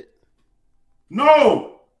independent?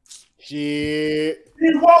 No. Shit.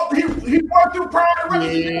 He worked through Private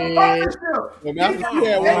Records. He did a partnership. Well, Master P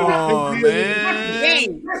had Oh, one.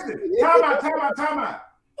 man. Listen, time out.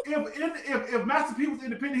 If Master P was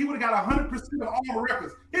independent, he would have got 100% of all the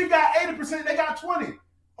records. He got 80%. They got 20,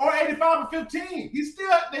 or 85 or 15.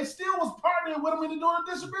 They still was partnering with him into doing a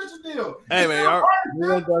distribution deal. Hey, man,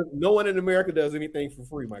 No one in America does anything for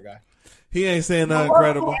free, my guy. he ain't saying nothing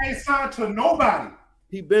incredible. Ain't signed to nobody.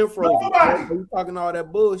 He been frozen. Nobody. You talking all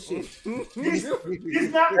that bullshit. He's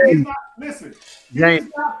not. Listen, James.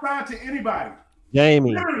 he's not signed to anybody.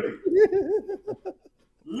 Jamie,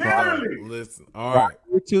 Literally. Listen, all right.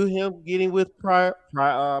 to him getting with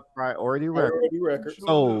Priority Records,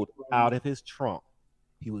 sold out of his trunk.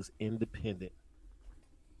 He was independent.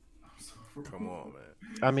 Come on, man.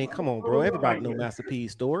 I mean, come on, bro. Everybody know Master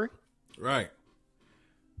P's story. Right.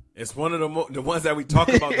 It's one of the ones that we talk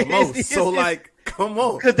about the most. So, like, come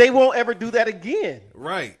on. Because they won't ever do that again.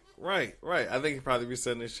 Right. I think he probably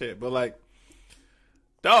resetting his shit. But, like,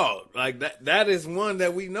 dog, like, that is one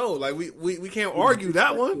that we know. Like, we can't argue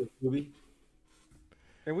that one.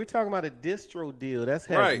 And we're talking about a distro deal. That's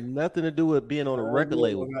has Right. nothing to do with being on a record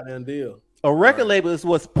label. Deal. A record label is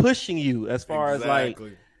what's pushing you as far as like,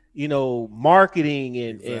 marketing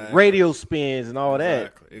and radio spins and all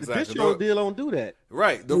that. Exactly. The distro deal don't do that.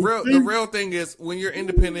 Right. The real thing is when you're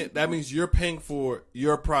independent, that means you're paying for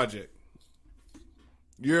your project.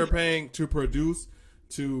 You're paying to produce,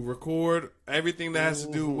 to record, everything that has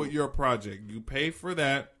to do with your project. You pay for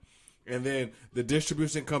that, and then the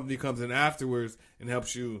distribution company comes in afterwards and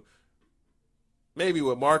helps you maybe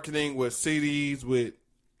with marketing, with CDs, with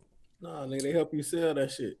Nah, nigga, they help you sell that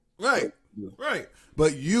shit. Right.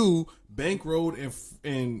 But you bankrolled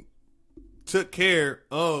and took care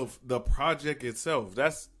of the project itself.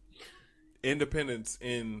 That's independence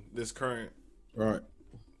in this current, Right.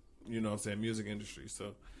 you know what I'm saying, music industry.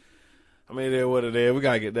 So, I mean, they're what it is. We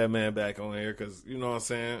got to get that man back on here because, you know what I'm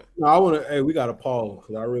saying? No, I want to, hey, we got to pause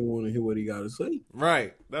because I really want to hear what he got to say.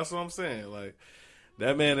 Right. That's what I'm saying. Like,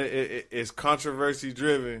 that man is controversy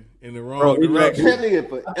driven in the wrong direction. That nigga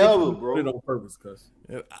forever, Put it on purpose, cuz.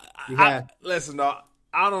 Listen, dog,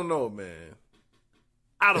 I don't know, man.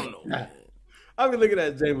 I don't know, man. I've been looking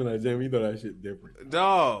at Jamie like, Jamie, you know that shit different.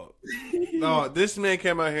 Dog, this man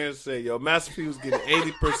came out here and said, yo, Master P was getting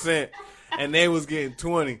 80% and they was getting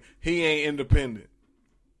 20. He ain't independent.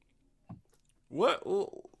 What?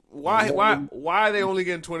 Why are they only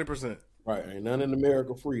getting 20%? Right, ain't none in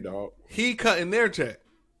America free, dog. He cutting their check.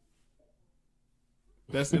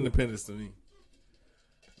 That's independence to me.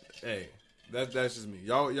 Hey, that's just me.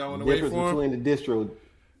 Y'all want to wait for him? Between the distro.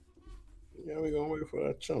 Yeah, we gonna wait for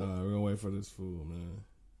that chunk. We're gonna wait for this fool, man.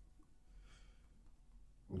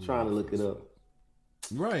 I'm trying to look it up.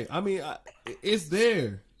 Right. I mean, it's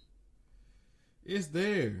there. It's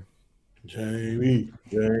there. Jamie.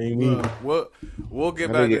 We'll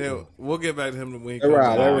get back to him. We'll get back to him when he comes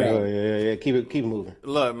Right. out. Yeah. Keep it moving.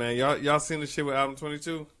 Look, man, y'all seen the shit with Album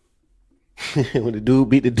 22? When the dude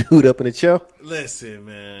beat the dude up in the chair. Listen,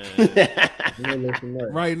 man.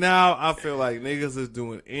 Right now, I feel like niggas is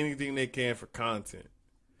doing anything they can for content.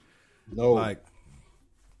 No. Like,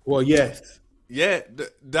 well, yes. yeah,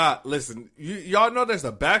 Doc, listen, y'all know there's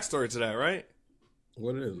a backstory to that, right?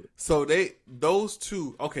 What is it? So those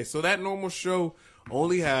two, okay, so that normal show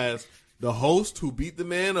only has The host who beat the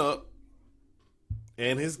man up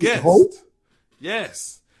and his guest. host?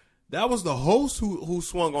 Yes. That was the host who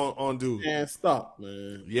swung on dude. Man, stop,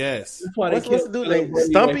 man. Yes. That's why What's the dude name? Buddy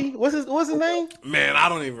Stumpy? What's his name? Man, I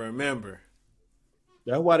don't even remember.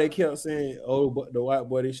 That's why they kept saying, "Oh, but the white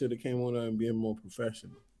boy, they should have came on there and been more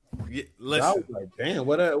professional." Yeah, I listen. was like, "Damn,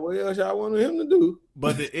 what else y'all wanted him to do?"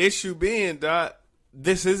 But the issue being that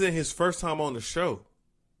this isn't his first time on the show.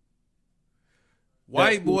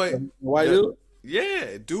 White boy, white dude.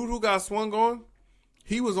 yeah, dude who got swung on,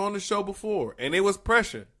 he was on the show before, and it was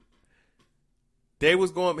pressure. They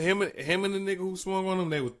was going him and the nigga who swung on him.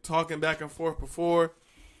 They were talking back and forth before.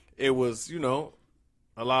 It was, you know,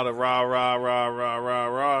 a lot of rah rah rah rah rah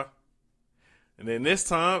rah, and then this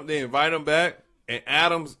time they invite him back, and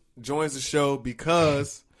Adams joins the show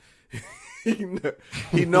because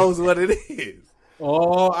he knows what it is.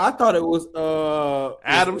 Oh, I thought it was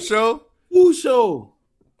Adams show. Who show?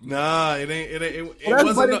 Nah, it ain't. It that's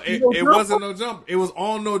wasn't. Buddy No, No it wasn't no jump. It was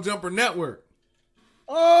on No Jumper Network.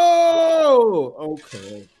 Oh,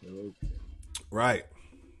 okay.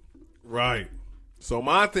 Right. So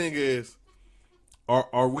my thing is,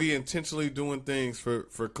 are we intentionally doing things for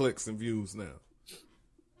clicks and views now?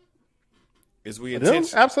 Is we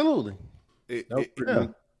intentionally? Absolutely.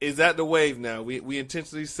 Is that the wave now? We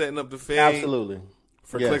intentionally setting up the fade Absolutely.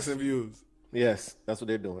 for Yes. clicks and views. Yes, that's what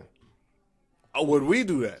they're doing. Would we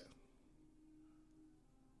do that?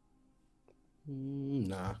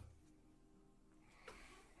 Nah.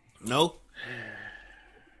 No.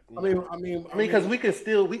 I mean, because we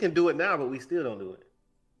can do it now, but we still don't do it.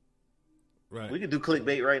 Right. We can do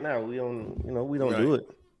clickbait right now. We don't Right. do it.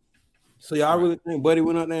 so y'all really think Buddy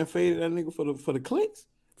went out there and faded that nigga for the clicks?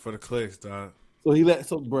 For the clicks, dog. So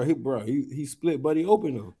he split Buddy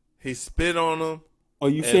open though. He spit on him. Are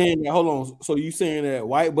you saying that? Hold on. So you saying that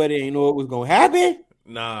white Buddy ain't know it was gonna happen?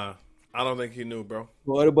 Nah, I don't think he knew, bro.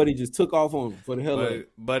 Or everybody just took off on him for the hell of it.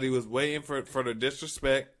 But he was waiting for the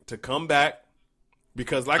disrespect to come back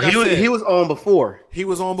because, like He was on before. he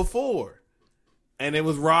was on before, and it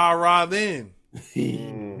was rah rah then.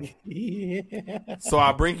 So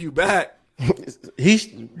I bring you back.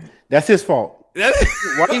 That's his fault.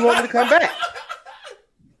 Why do you want me to come back?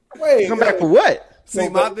 Wait, Come back for what? See,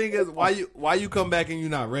 my thing is why you come back and you're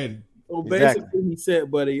not ready? So basically, Exactly. he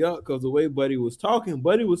set Buddy up because the way Buddy was talking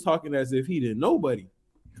as if he didn't know Buddy,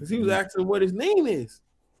 because he was asking what his name is.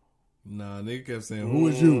 Nah, nigga kept saying, "Who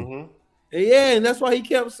is you?" Mhm. And yeah, and that's why he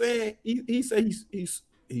kept saying he said he's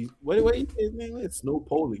what he said his name is Snow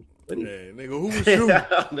Poly. Yeah, nigga, who is you?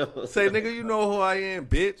 No. Say, nigga, you know who I am,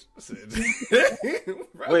 bitch. I said,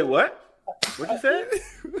 Wait, what? What you said?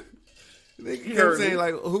 Nigga kept heard saying me.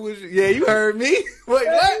 like, "Who is you?" Yeah, you heard me. Wait,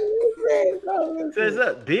 what? Says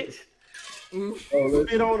up, bitch.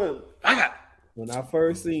 Spit on him. When I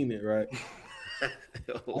first seen it, right,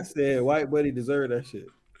 I said white Buddy deserved that shit.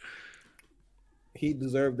 He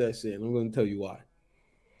deserved that shit, and I'm going to tell you why.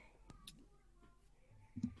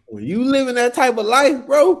 When you live in that type of life,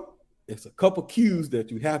 bro, it's a couple cues that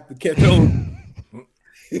you have to catch on.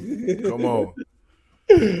 Come on.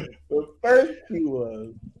 The first cue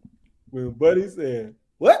was when Buddy said,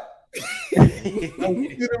 "What?"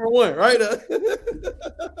 Cue number one, right?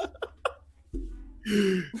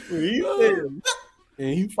 When he said,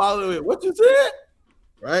 and he followed it, "What you said?"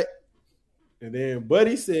 Right? And then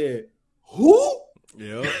Buddy said, "Who?"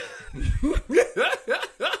 Yeah.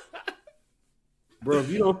 Bro, if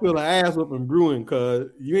you don't feel an ass whooping brewing, cause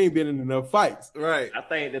you ain't been in enough fights. Right. I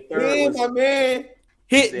think the Then third my was man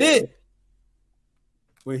hit this.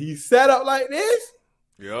 When he sat up like this,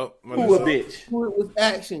 Yep. who a bitch. who it was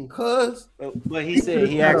action, cuz. But he said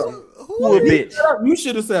he asked him, Who who a bitch. You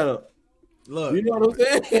should have sat up. Look, You know what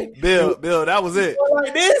I'm saying? Bill, that was it.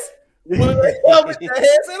 Like this, when your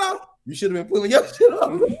headset off, you should have been pulling your shit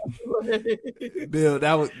up. Bill,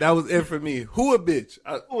 that was it for me. Who a bitch?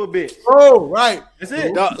 Who a bitch. Oh, right. That's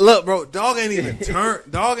it. Dog, look, bro, dog ain't even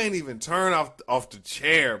turn off the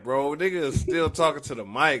chair, bro. Nigga is still talking to the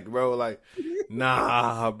mic, bro. Like,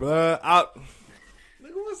 nah, bro. Nigga,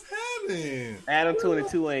 what's happening? Adam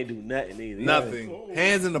 22 ain't do nothing either. Nothing.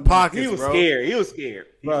 Hands in the pockets, He was bro. scared. He was scared.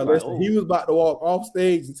 He Bro, was like, listen, oh. he was about to walk off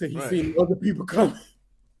stage until he Right. seen other people coming.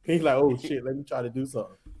 He's like, "Oh shit, let me try to do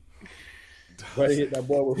something." But he hit that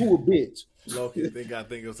boy with "Who a bitch?" Loki think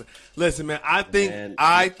it was. Listen, man. I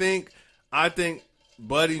think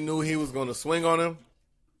Buddy knew he was gonna swing on him.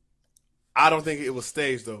 I don't think it was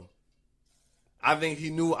staged though. I think he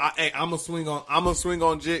knew. I'm gonna swing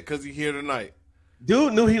on Jit because he here tonight.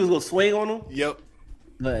 Dude knew he was going to swing on him, Yep.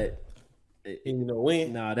 but And you know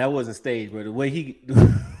when? nah, that wasn't staged, bro. The way he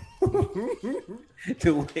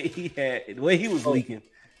was leaking,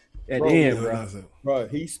 At the end, Yeah, bro. that's it. Bro,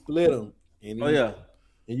 he split him. And he, Oh yeah.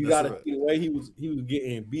 And you That's got to right. see the way he was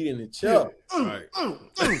getting beat in the chest. Right.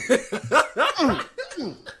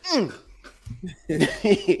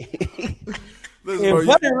 Listen, bro, And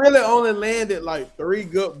Buddy really only landed like 3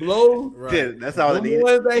 good blows. right. That's all it The needed.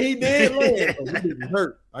 ones that he did land, he didn't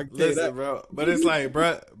hurt. I can tell you Listen, that. bro. But it's like,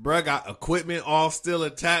 bro got equipment all still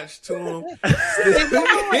attached to him.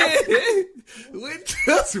 With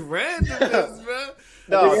just randomness, bro.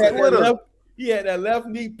 No, He had that left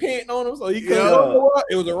knee pant on him, so he couldn't Yeah. go up.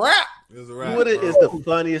 It was a wrap. It was a wrap, Twitter bro. is the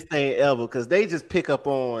funniest thing ever because they just pick up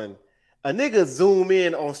on a nigga zoom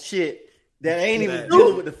in on shit that ain't even That-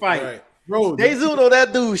 dealing with the fight. Right. Bro, They zoomed on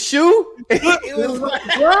that dude's shoe. It was like,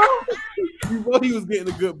 you know he was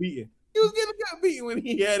getting a good beating. He was getting a good beating when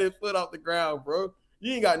he had his foot off the ground, bro.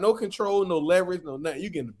 You ain't got no control, no leverage, no nothing. You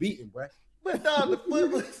getting a beating, bro. but dog, the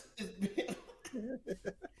foot was.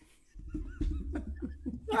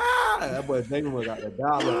 That boy Damon got the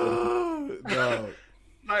dollar. Dog.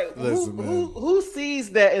 Like, Listen, who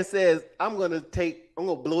sees that and says, I'm gonna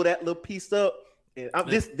blow that little piece up, and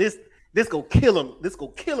this gonna kill him. This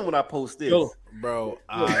gonna kill him when I post this. Kill him. Bro,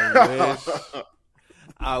 I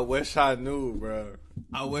wish I knew, bro.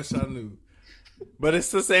 I wish I knew. But it's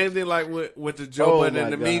the same thing like with the Joe Oh Budden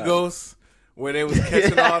and the my God. Migos, where they was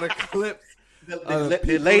catching all the clips.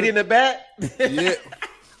 The lady in the back. Yeah.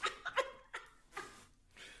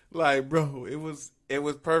 Like, bro, it was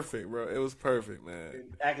perfect, bro. It was perfect, man.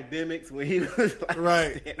 Academics when he was like,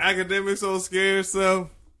 Right. Academics so scared, so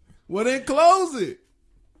well then close it.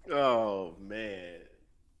 oh man.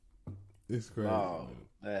 It's crazy. Oh,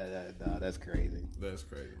 Man. that's crazy. That's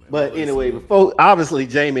crazy, man. But Listen, anyway, before obviously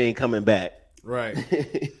Jamie ain't coming back. right.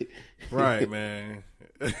 Right, man.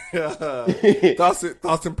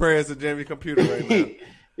 thoughts and prayers to Jamie Computer right now.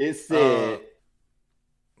 It said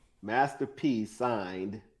Master P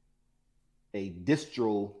signed a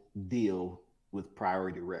distro deal with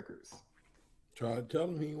Priority Records. Try to tell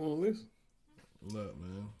him he won't listen. Look,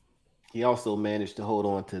 man. He also managed to hold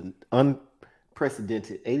on to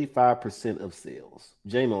unprecedented 85% of sales.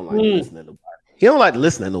 Jamie don't like to listen to nobody. He don't like to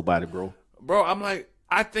listen to nobody, bro. Bro, I'm like,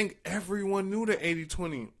 I think everyone knew the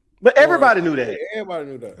 80-20. But everybody knew that. Everybody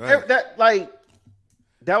knew that. Right?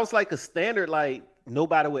 That was like a standard. Like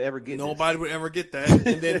nobody would ever get. Nobody would ever get that,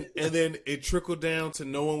 and then it trickled down to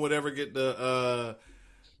no one would ever get the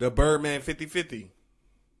Birdman 50-50.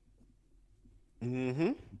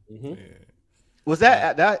 Mm-hmm. Yeah. Was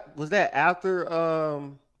that after?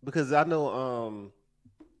 Because I know.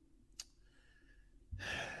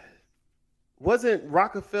 Wasn't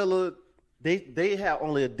Rockefeller? They had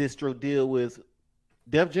only a distro deal with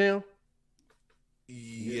Def Jam.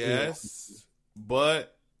 Yes,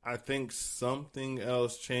 but I think something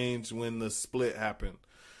else changed when the split happened.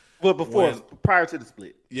 But prior to the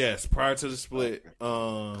split. Yes, prior to the split,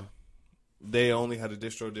 they only had a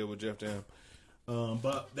distro deal with Def Jam.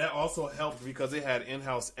 But that also helped because they had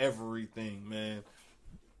in-house everything, man.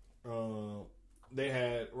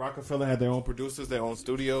 Rockefeller had their own producers, their own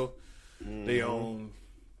studio, they own.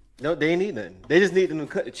 No, they ain't need nothing. They just need them to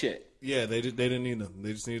cut the check. Yeah, they didn't need them.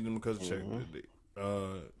 They just needed them because of check.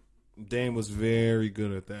 Dame was very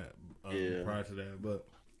good at that prior to that. But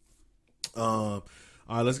all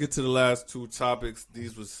right, let's get to the last two topics.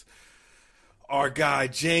 These was our guy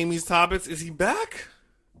Jamie's topics. Is he back?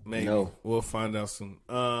 Maybe. No. We'll find out soon.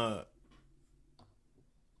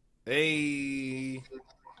 Hey.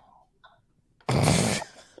 I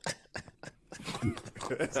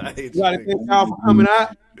hate You gotta you. thank y'all for coming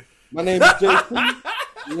out. My name is JP.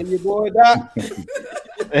 And your boy Doc.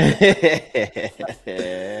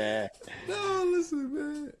 No, listen,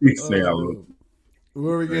 man. You say I will.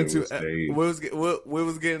 Where we getting to? Stay. What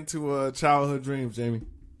was getting to childhood dreams, Jamie?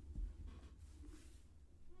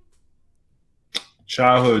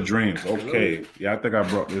 Childhood dreams. Okay. Yeah, I think I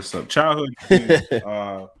brought this up. Childhood dreams.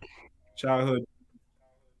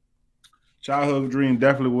 Childhood dream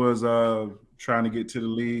definitely was trying to get to the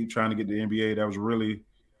league, trying to get the NBA. I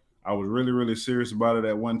was really serious about it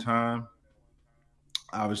at one time.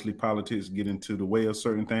 Obviously, politics get into the way of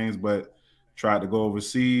certain things, but tried to go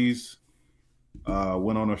overseas.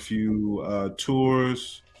 Went on a few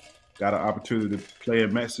tours. Got an opportunity to play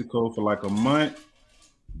in Mexico for like a month.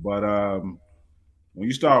 But when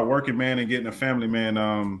you start working, man, and getting a family,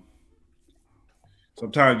 man,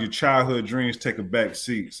 sometimes your childhood dreams take a back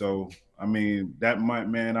seat. So, I mean, that month,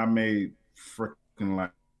 man, I made freaking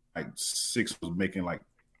like six, was making like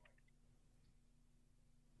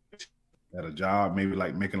at a job, maybe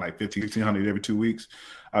like making like $1,500 every 2 weeks.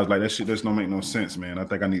 I was like, that shit just don't make no sense, man. I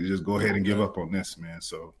think I need to just go ahead and give up on this, man.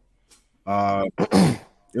 So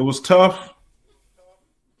it was tough.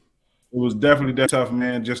 was definitely that tough,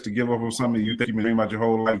 man, just to give up on something you think you've been dreaming about your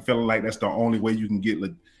whole life, feeling like that's the only way you can get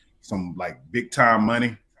like some like big time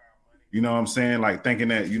money. You know what I'm saying? Like thinking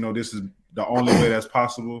that, this is the only way that's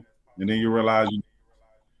possible. And then you realize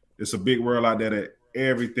it's a big world out there that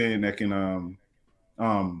everything that can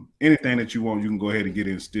anything that you want, you can go ahead and get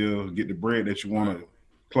it and still get the bread that you want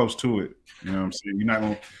close to it. You know what I'm saying? You're not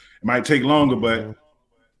gonna, it might take longer, but it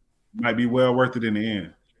might be well worth it in the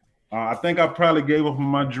end. I think I probably gave up on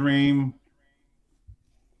my dream.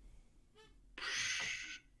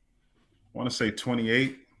 I want to say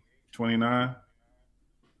 28, 29.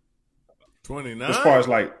 29? As far as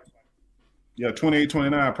like, 28,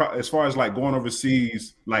 29. As far as like going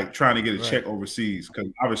overseas, like trying to get a check overseas. Because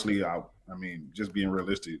obviously, I mean, just being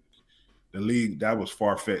realistic, the league, that was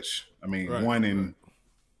far-fetched. I mean, 1 in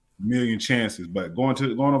a million chances. But going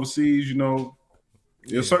overseas,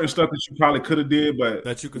 there's certain stuff that you probably could have did, but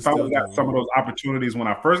that you could if I would have got some of those opportunities when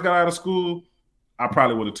I first got out of school, I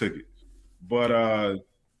probably would have took it. But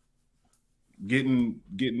getting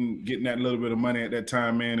that little bit of money at that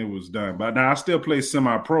time, man, it was done. But now I still play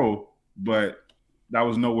semi-pro, but that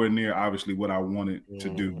was nowhere near obviously what I wanted to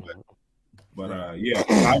do. But I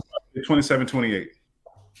 27, 28,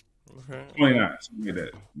 29, something like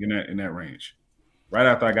that, in that range. Right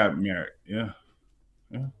after I got married, yeah.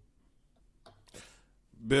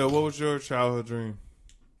 Bill, what was your childhood dream?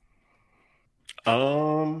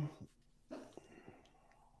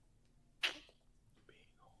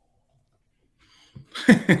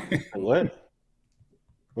 What?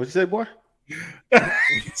 What'd you say, boy?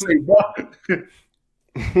 Say, boy.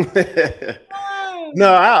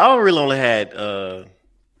 No, I really only had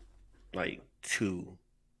like two.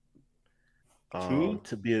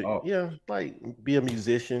 To be be a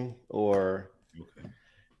musician or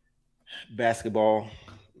basketball.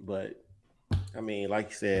 But I mean, like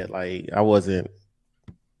you said, like I wasn't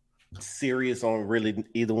serious on really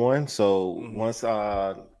either one. So once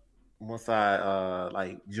I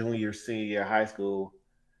like junior, senior year high school,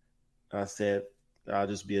 I said I'll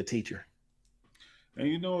just be a teacher.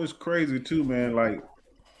 And it's crazy too, man. Like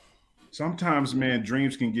sometimes, man,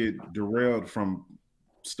 dreams can get derailed from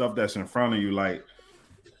stuff that's in front of you. Like,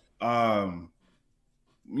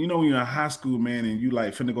 when you're in high school, man, and you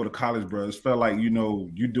like finna go to college, bro, it felt like, you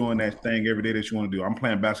doing that thing every day that you want to do. I'm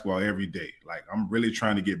playing basketball every day. Like, I'm really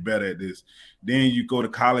trying to get better at this. Then you go to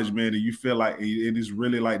college, man, and you feel like it is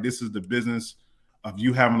really like this is the business of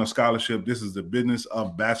you having a scholarship. This is the business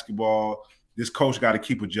of basketball. This coach got to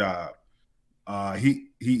keep a job.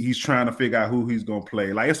 He's trying to figure out who he's gonna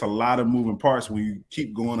play. Like, it's a lot of moving parts when you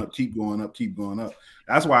keep going up, keep going up, keep going up.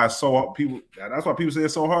 That's why people say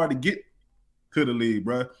it's so hard to get to the league,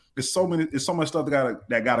 bro. It's so much stuff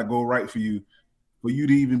that gotta go right for you to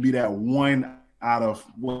even be that one out of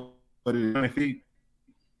what it is, 20 feet.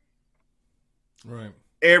 Right.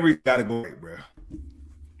 Every gotta go right, bro.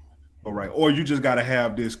 All right. Or you just gotta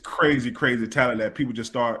have this crazy talent that people just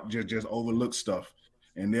start just overlook stuff.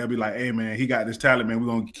 And they'll be like, hey, man, he got this talent, man. We're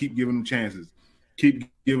going to keep giving him chances.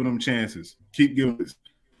 Keep giving him chances. Keep giving this.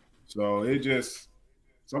 So it just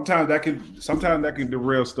sometimes that can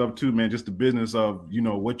derail stuff too, man. Just the business of,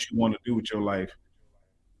 what you want to do with your life.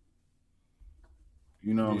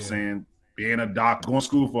 You know what I'm saying? Being a doctor, going to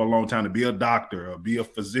school for a long time to be a doctor or be a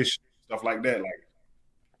physician, stuff like that. Like,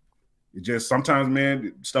 it just sometimes,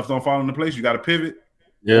 man, stuff don't fall into place. You got to pivot.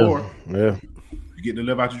 Yeah. Or you get to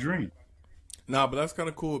live out your dream. Nah, but that's kind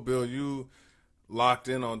of cool, Bill. You locked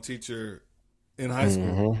in on teacher in high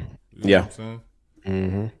school. You know what I'm saying?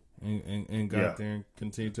 Mm-hmm. And got there and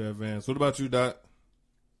continued to advance. What about you, Dot?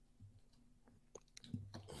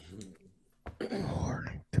 Whore.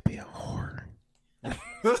 To be a whore.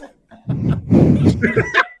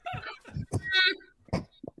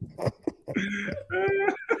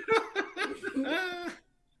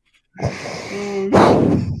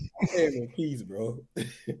 Damn in peace, bro.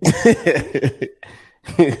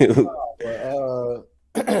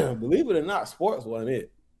 Believe it or not, sports wasn't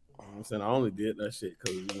it. I'm saying I only did that shit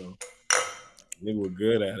because nigga were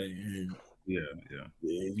good at it. And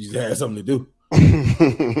you just had something to do.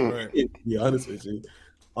 Right. To be honest with you,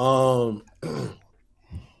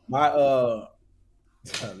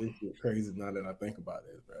 this shit crazy now that I think about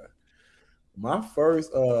this, bro. My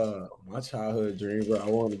first my childhood dream, bro, I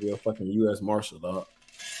wanted to be a fucking U.S. Marshal, dog.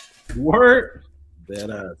 Word. That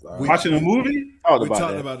ass. Watching a movie? We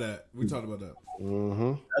talked about that.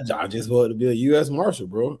 Mm-hmm. I just wanted to be a U.S. Marshal,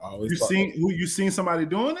 bro. You seen somebody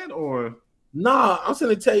doing it, or? Nah, I'm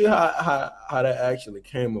gonna tell you how that actually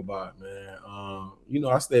came about, man.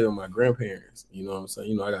 I stayed with my grandparents. You know what I'm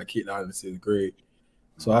saying? I got kicked out in the 6th grade,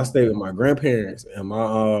 so I stayed with my grandparents, and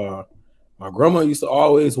my My grandma used to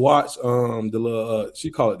always watch the little she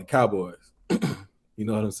called it the Cowboys. You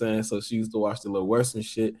know what I'm saying? So she used to watch the little Western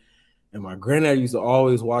shit. And my granddad used to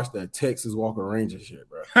always watch that Texas Walker Ranger shit,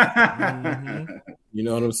 bro. You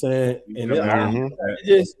know what I'm saying? And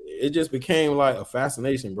it just became like a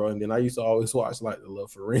fascination, bro. And then I used to always watch like the little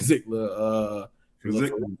forensic forensic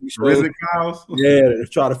files. Yeah, to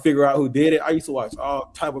try to figure out who did it. I used to watch all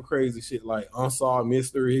type of crazy shit like Unsolved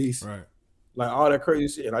Mysteries, right? Like all that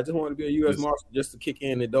crazy shit. And I just wanted to be a U.S. Marshal just to kick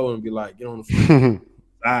in the door and be like, get on the phone.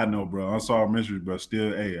 I know, bro. Unsolved Mysteries, but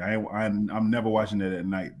still, hey, I'm never watching that at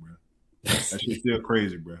night, bro. That shit's still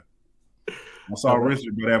crazy, bro. Unsolved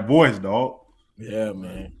Mysteries, but that voice, dog. Yeah,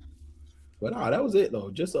 man. But that was it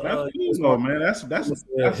though. Just that's cool, though, man. That's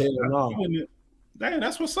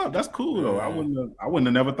what's up. That's cool though. I wouldn't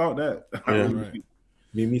have never thought that. Right.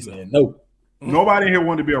 Me saying no. Nobody here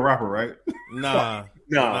wanted to be a rapper, right? Nah.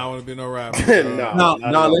 I want to be no rapper. No.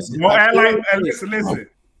 Listen. Listen.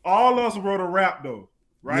 All of us wrote a rap though,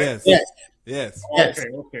 right? Yes.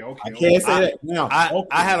 Okay. I can't say that now.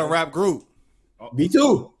 I had a rap group. Me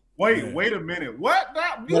too. Wait a minute. What?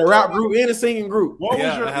 You had a rap group and a singing group. What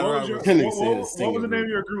was the name of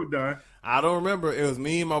your group, Don? I don't remember. It was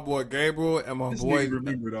me, my boy Gabriel, and my boy.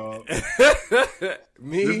 Remember, dog. Me.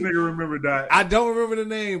 This nigga remember that. I don't remember the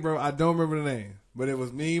name, bro. I don't remember the name, but it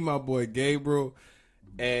was me, my boy Gabriel,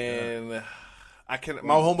 and my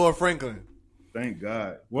homeboy Franklin. Thank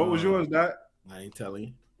God. What was yours, Doc? I ain't telling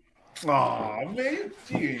you. Oh man,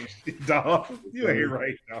 dog, you ain't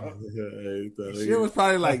right, dog. Shit was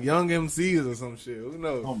probably like Young MCs or some shit. Who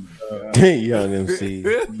knows? Oh Young MCs.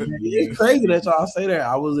 It's crazy that y'all say that.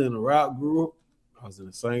 I was in a rap group, I was in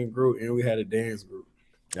the same group, and we had a dance group.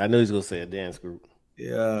 I knew he was gonna say a dance group.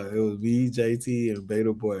 Yeah, it was me, JT, and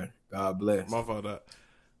Beta Boy. God bless. My fault.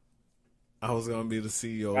 I was gonna be the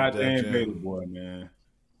CEO. God damn, Beta Boy, man.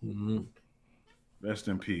 Mm-hmm. Rest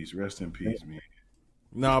in peace, man.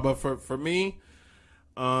 No, but for me,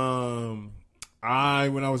 when I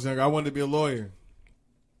was younger, I wanted to be a lawyer.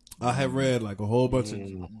 I had read like a whole bunch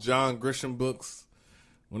of John Grisham books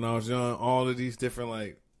when I was young. All of these different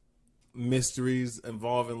like mysteries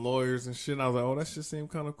involving lawyers and shit. And I was like, oh, that shit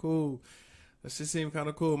seemed kind of cool.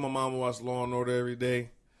 My mom would watch Law and Order every day.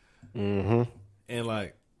 Mm-hmm. And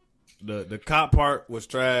like the cop part was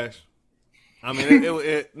trash. I mean,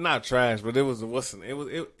 it not trash, but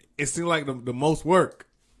it seemed like the most work.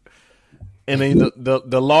 And then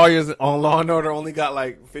the lawyers on Law and Order only got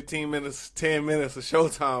like 15 minutes, 10 minutes of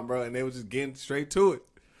showtime, bro, and they were just getting straight to it.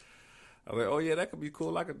 I was like, oh yeah, that could be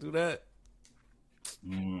cool. I could do that.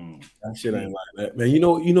 That shit ain't like that, man. You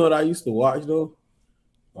know what I used to watch though?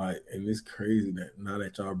 Like, and it's crazy that now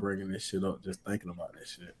that y'all bringing this shit up, just thinking about that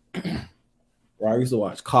shit. Well, I used to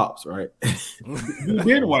watch Cops, right? You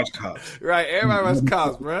did watch Cops, right? Everybody watched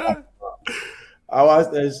Cops, bro. I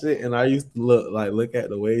watched that shit, and I used to look at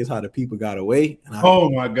the ways how the people got away. And oh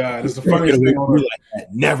my God, it's the funniest thing like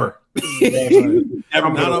that. Never. Not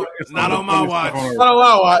on my watch. Not on my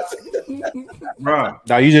watch, bro.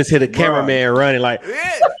 No, you just hit a cameraman running like,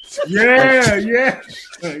 yeah.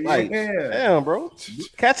 Like, damn, bro,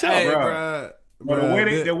 catch up, bro. But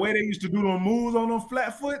the way they used to do them moves on them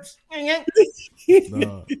flat foots.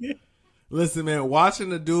 No. Listen, man, watching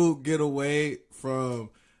the dude get away from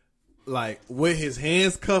like with his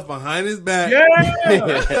hands cuffed behind his back,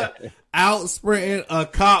 out sprinting a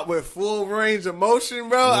cop with full range of motion,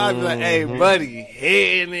 bro. I'd be like, hey, buddy,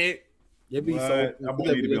 hitting it. It be I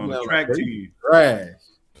need to be on the track team. Trash.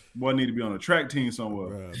 Boy, need to be on a track team somewhere.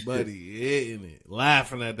 Bro, buddy, hitting it,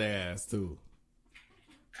 laughing at their ass too.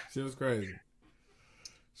 Shit was crazy.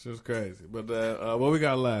 But what we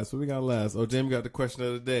got last? Oh, Jamie got the question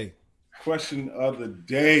of the day. Question of the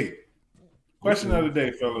day,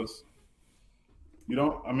 fellas. You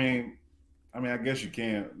don't. I mean, I guess you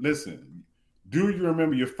can. Listen, do you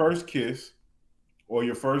remember your first kiss or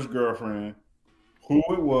your first girlfriend? Who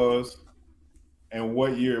it was, and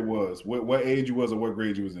what year it was? What age you was, or what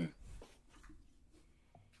grade you was in?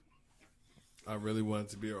 I really wanted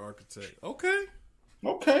to be an architect. Okay.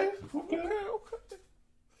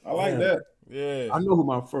 I like that. Yeah. I know who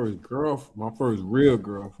my first real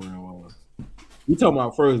girlfriend was. You talking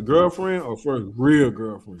about first girlfriend or first real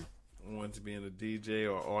girlfriend? I wanted to be in a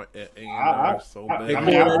DJ or A&R so bad.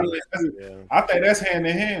 I think that's hand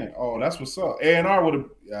in hand. Oh, that's what's up. A&R would have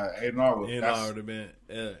been.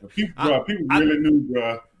 Yeah. People really knew,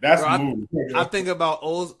 bro. That's the move. I think about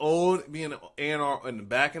old being an A&R in the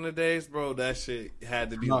back in the days, bro. That shit had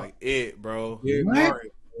to be like it, bro. Yeah,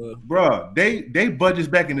 bro, they budgets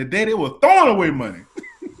back in the day, they were throwing away money.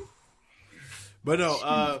 But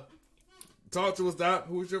no, talk to us, Doc.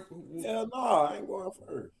 Who's your? Hell no, I ain't going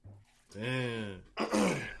first. Damn.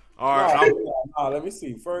 All right. Let me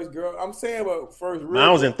see. First girl. I'm saying, but first.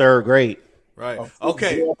 Mine was in third grade. Right. Oh,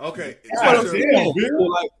 Okay. That's what I'm saying. So,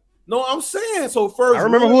 like, no, I'm saying so. First, I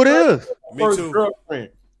remember who it is. Me first too. girlfriend.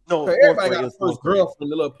 No, So everybody got a first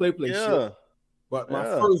girlfriend, the little play Yeah. shit. But my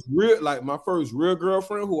Yeah. first real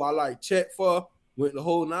girlfriend, who I like checked for, went the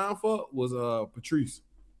whole 9 for, was Patrice.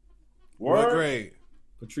 What grade?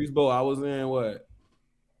 Patrice Bow. I was in what?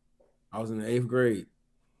 I was in the 8th grade.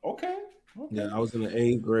 Okay. Yeah, I was in the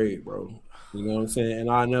 8th grade, bro. You know what I'm saying?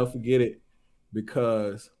 And I'll never forget it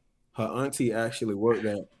because her auntie actually worked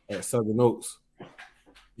at Southern Oaks.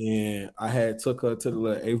 And I had took her to the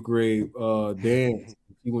little 8th grade dance.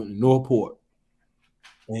 She went to Northport.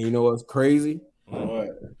 And you know what's crazy? What?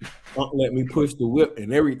 Aunt let me push the whip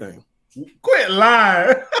and everything. Quit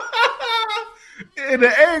lying. In the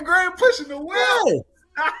 8th grade, pushing the whip.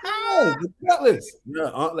 Yeah, the cutlass. Yeah,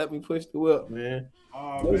 Aunt let me push the whip, man.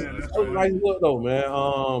 Oh, That was man, that's a nice whip though,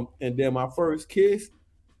 man. And then my first kiss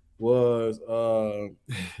was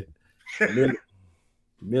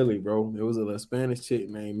Millie, bro. It was a little Spanish chick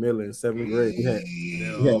named Millie in 7th grade. We had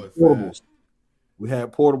portables. We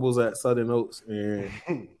had portables at Southern Oaks, and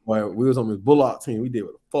boy, we was on this Bullock team. We did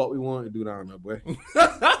what the fuck we wanted to do down there, boy. So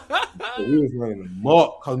we was running them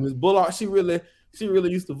up because Miss Bullock, she really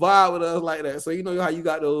used to vibe with us like that. So you know how you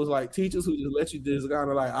got those like teachers who just let you just kind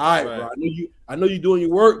of like, all right, bro, I know you doing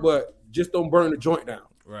your work, but just don't burn the joint down.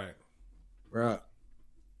 Right.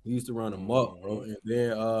 We used to run them up, bro. And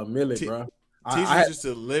then Millie, bro. Teachers used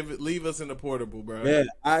to leave us in the portable, bro. Yeah,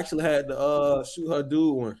 I actually had to shoot her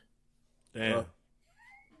dude one. Damn.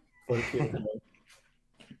 For the kid,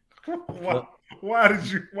 bro. Why did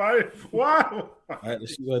you? Why? I had to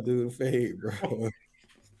shoot her dude in the fade, bro.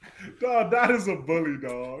 Dog, that is a bully,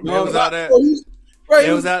 dog. They was out there.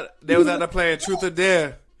 They was out there playing Truth or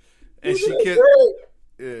Dare, and she kissed.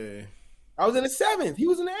 Yeah. I was in the 7th. He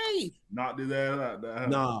was in the 8th. Knocked his ass out there.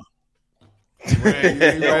 Nah. He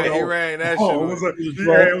ran that shit. It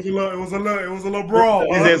was a little brawl.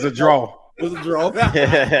 He says a draw. It was a draw. Hey,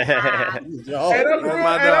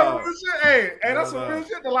 that's some my real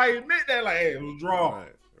shit to like admit that. Like, hey, it was a draw.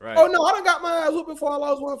 Right. Oh no, I done got my ass whooped before I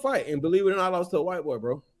lost one fight, and believe it or not, I lost to a white boy,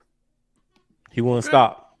 bro. He wouldn't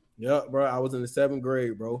stop. Yeah, bro. I was in the 7th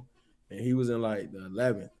grade, bro, and he was in like the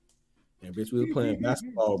 11th. And bitch, we was playing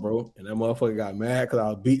basketball, bro, and that motherfucker got mad because I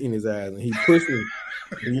was beating his ass, and he pushed me.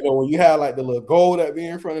 And you know when you have like the little goal that be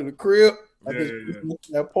in front of the crib, I just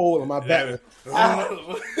that pole on my back. Hell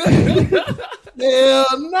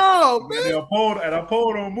no, man. I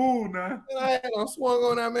pulled on move now. And I swung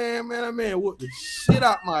on that man. Man, that man whooped the shit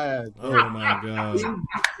out my ass. Bro. Oh my god.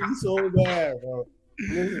 He's so bad, bro.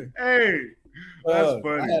 Listen, Hey, that's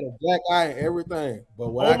funny. I had a black eye and everything, but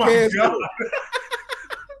what Oh I my can't god.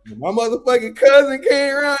 do, my motherfucking cousin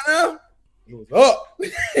came around now. It was up.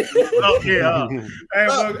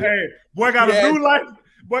 Hey, boy got a new life.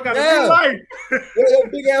 Boy got a new life. That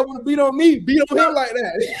big ass want to beat on me, beat on him like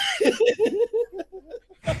that.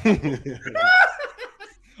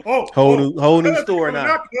 Whole new story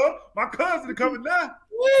now. My cousin coming now.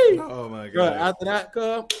 Oh my god. Bro, after that,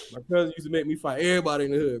 my cousin used to make me fight everybody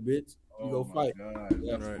in the hood, bitch. You go fight. God,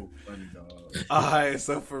 yeah. that's so funny, dog. All right,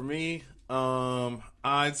 so for me,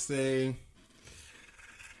 I'd say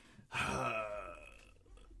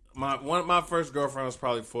my first girlfriend was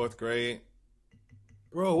probably 4th grade.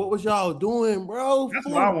 Bro, what was y'all doing, bro? That's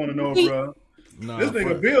what I want to know, bro. No, This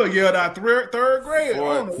nigga Bill yelled out 3rd grade.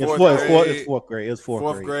 It's fourth grade. It's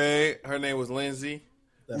fourth grade. Her name was Lindsay.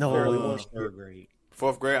 No, it was 3rd grade.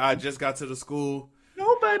 4th grade. I just got to the school.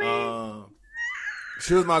 Nobody.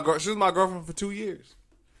 She was my girlfriend for 2 years.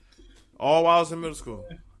 All while I was in middle school.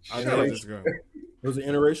 I knew this girl. It was an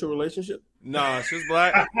interracial relationship? Nah, she was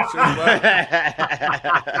black. She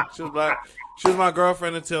was black. She was my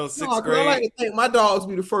girlfriend until 6th grade. I like to think my dogs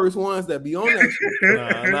be the first ones that be on that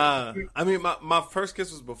shit. Nah. I mean, my first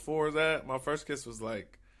kiss was before that. My first kiss was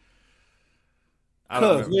like, wait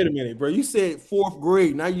a minute, bro. You said 4th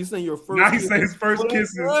grade. Now you saying your first. Now he say his first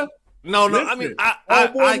kisses. No. Listen, I mean,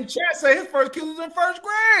 I chat say his first kiss was in 1st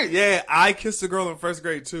grade. Yeah, I kissed a girl in 1st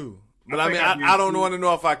grade too. But I don't want to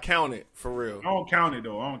know if I count it for real. I don't count it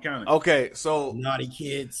though. I don't count it. Okay, so naughty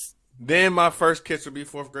kids. Then my first kiss would be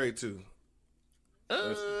 4th grade too. You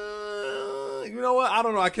know what? I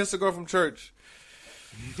don't know. I kissed a girl from church.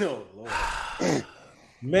 No, Lord.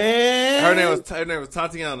 Man, her name was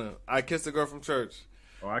Tatiana. I kissed a girl from church.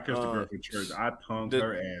 Oh, I kissed a girl from church. I tongued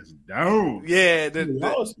her ass down. Yeah,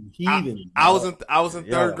 I was in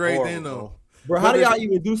 3rd grade horrible, then though. Bro, how do y'all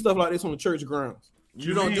even do stuff like this on the church grounds?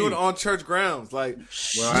 You don't do it on church grounds. Like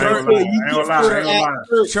Well, I ain't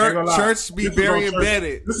gonna lie. church be very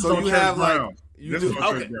embedded. So you have like you do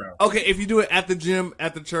okay. If you do it at the gym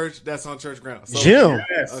at the church, that's on church grounds. So, Gym.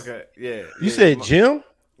 Yes. Okay. Yeah. You said gym?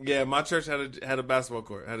 Yeah, my church had a basketball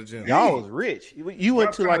court, had a gym. Y'all was rich. You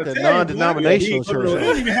went to like a non-denominational church. They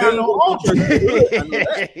didn't even have no altar.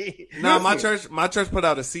 Nah, my church put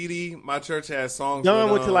out a CD. My church had songs. John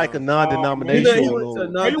went to like a non-denominational.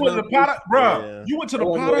 You went to Potter, bro. You went to the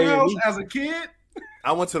Potter House as a kid.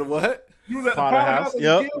 I went to the what? You was at the Potter House.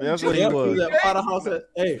 Yep, that's what he was. At Potter House.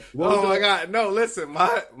 Hey, oh my God! No, listen,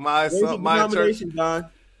 my church. Don?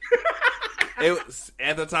 It was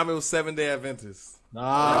at the time. It was 7-Day Adventist.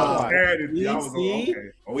 Nah, we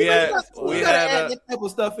had that type of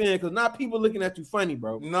stuff in because not people looking at you funny,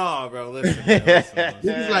 bro. No, bro, listen. This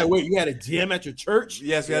is like, wait, you had a gym at your church?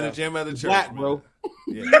 Yes, we had a gym at the church, black, bro.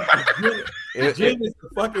 Yeah. The gym is the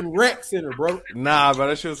fucking rec center, bro. Nah, bro,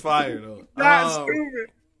 that shit was fire though.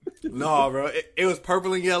 Stupid. No, bro, it was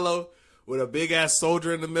purple and yellow with a big ass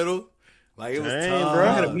soldier in the middle. Like it was tough. Bro.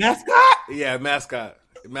 Had a mascot? Yeah, mascot.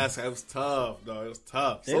 It was tough, though. It was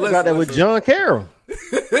tough. So got that with John Carroll.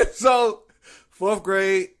 So, 4th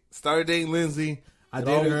grade, started dating Lindsay. I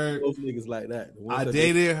dated her. Those niggas like that. I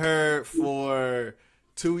dated her for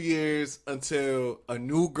 2 years until a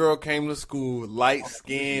new girl came to school, light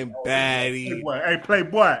skinned baddie. Hey,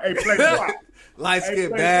 playboy. Light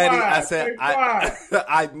skinned baddie. I said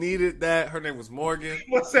I needed that. Her name was Morgan.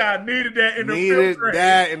 What's that? I needed that in the 5th grade. Needed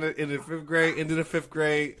that in the 5th grade, into the 5th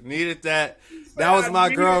grade. Needed that. That was my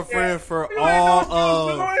girlfriend for all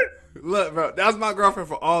of. Look, bro, that was my girlfriend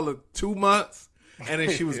for all of 2 months, and then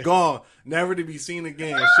she was gone, never to be seen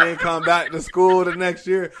again. She ain't come back to school the next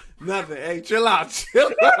year. Nothing. Hey, chill out,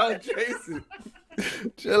 Jason.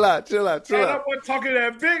 Chill out. I'm talking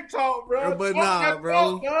that big talk, bro. But nah,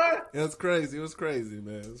 bro. It was crazy, man. It was crazy,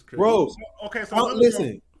 bro. So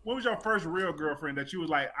listen. What was your first real girlfriend that you was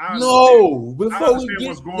like? No, before we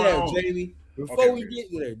get there, on. Jamie. Before we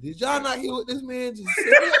get there, did y'all not hear what this man just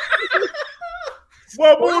said?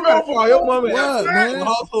 Well, move on. Your mama man.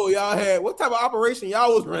 Also, y'all had what type of operation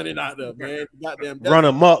y'all was running out there, man? Goddamn, run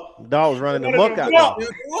them up. Dog was running them up out there.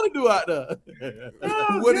 What to do out there?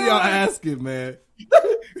 What are y'all asking, man?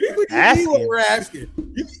 What we're asking.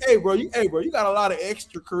 Hey, bro, you got a lot of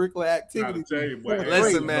extracurricular activities.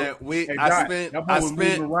 Listen, man, I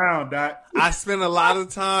spent a lot of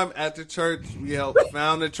time at the church. We helped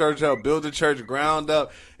found the church, helped build the church ground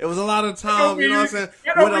up. It was a lot of time, you know what I'm saying,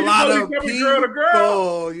 with a lot of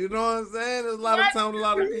people. You know what I'm saying? There's a lot of time with a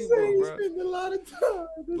lot of people, bro.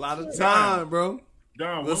 A lot of time, bro.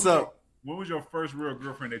 Don, what's up? What was your first real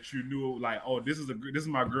girlfriend that you knew like, oh, this is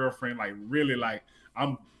my girlfriend, like really, like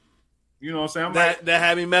I'm, you know what I'm saying? That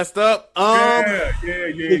had me messed up. Yeah.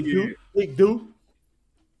 Big dude. Big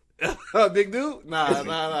dude? Nah.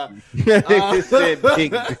 Said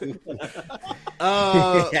big dude.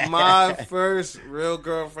 My first real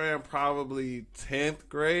girlfriend probably 10th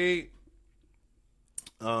grade.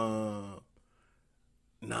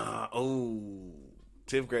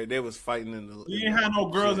 10th grade, they was fighting in the. You ain't had no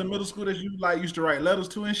girls in middle school that you like used to write letters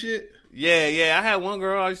to and shit. Yeah. I had one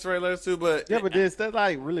girl I used to write letters to, but is that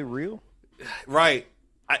like really real? Right.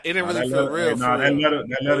 It didn't really feel real. That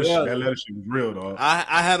letter shit was real, dog.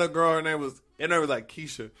 I had a girl, her name was like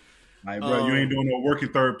Keisha. Like, bro, you ain't doing no work in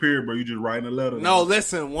third period, bro. You just writing a letter. No,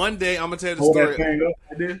 listen. One day, I'm gonna tell you the story.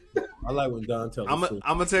 That thing up, I like when Don tells. I'm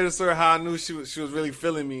gonna tell you the story how I knew she was really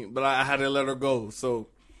feeling me, but I had to let her go. So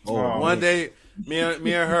one day. Me and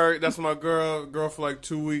her, that's my girl for like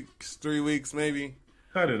 2 weeks, 3 weeks maybe.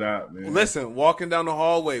 Cut it out, man. Listen, walking down the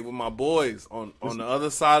hallway with my boys on the other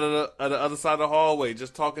side of the hallway,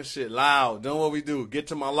 just talking shit loud, doing what we do. Get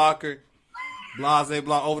to my locker,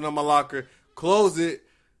 open up my locker, close it.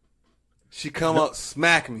 She come up,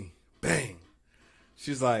 smack me, bang.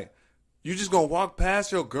 She's like, "You just gonna walk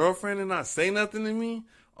past your girlfriend and not say nothing to me?"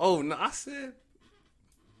 Oh no, I said,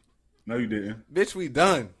 "No, you didn't, bitch. We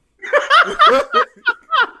done."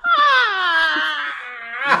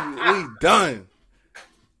 we done.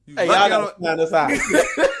 Hey, y'all gotta find us out.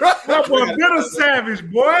 That boy been a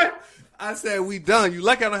savage, boy. I said we done. You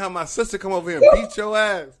lucky I don't have my sister come over here and beat your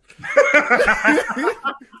ass.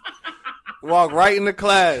 Walk right into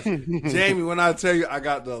class. Jamie, when I tell you I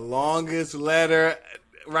got the longest letter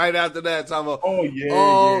right after that, talking about,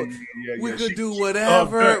 we could do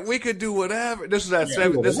whatever. We could do whatever. This was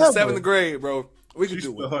this is 7th grade, bro. We could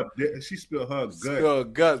do it. She spilled her guts.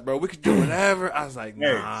 Spilled guts, bro. We could do whatever. I was like, nah.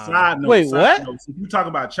 Hey, side note, what? Note, if you talk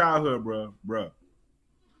about childhood, bro.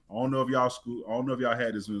 I don't know if y'all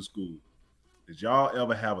had this in school. Did y'all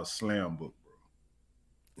ever have a slam book, bro?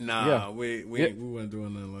 Nah, Yeah. we weren't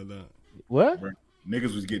doing nothing like that. What? Bro,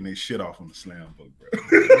 niggas was getting their shit off on the slam book, bro.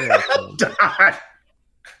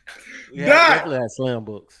 Yeah, Dot. definitely had slam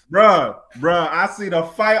books. Bruh, I see the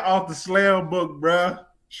fight off the slam book, bruh.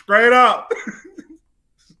 Straight up.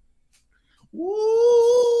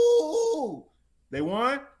 Woo! They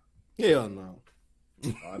won? Hell no. Oh,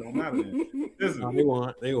 it don't matter then. Listen. No,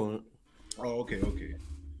 they won. Oh, okay.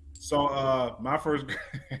 So my first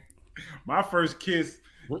kiss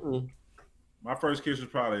Mm-mm. was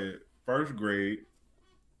probably first grade.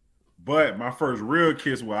 But my first real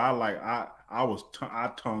kiss where I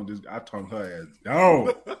tongued her ass down.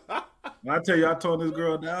 When I tell you I tongued this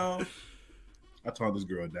girl down,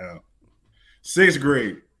 Sixth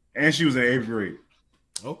grade. And she was in 8th grade.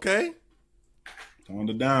 Okay. Tongued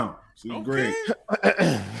her down. 6th grade.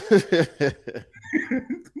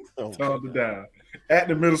 Tongued her down. At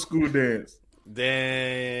the middle school dance.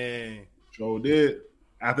 Dang. Sure did.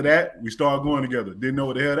 After that, we started going together. Didn't know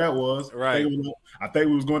what the hell that was. Right. I think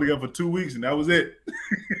we was going together for 2 weeks, and that was it.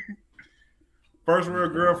 First real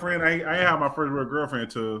girlfriend. I ain't had my first real girlfriend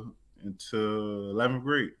until 11th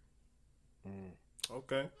grade.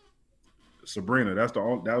 Okay. Sabrina. That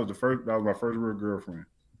was my first real girlfriend.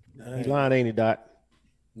 He lying, ain't he, Dot?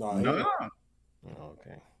 No, Nah. Oh,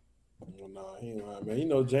 okay. no, he ain't lying, man. You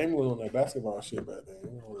know, Jamie was on that basketball shit back then.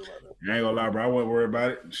 You don't worry about that. I ain't gonna lie, bro. I wasn't worried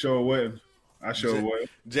about it. Sure wasn't. I sure wasn't.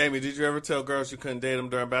 Jamie, did you ever tell girls you couldn't date them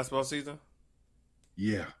during basketball season?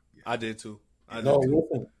 Yeah. I did too.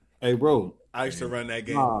 Listen. Hey, bro. I used to run that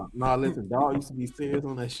game. Nah, listen. Dog used to be serious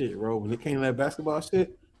on that shit, bro. When it came to that basketball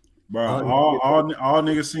shit, Bro, all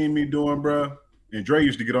niggas seen me doing, bro, and Dre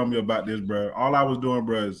used to get on me about this, bro. All I was doing,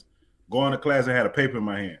 bro, is going to class and had a paper in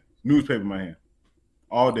my hand, newspaper in my hand,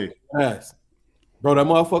 all day. yes. Bro, that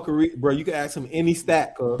motherfucker, bro, you can ask him any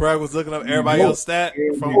stat, cuz. Brad was looking up everybody else's stat.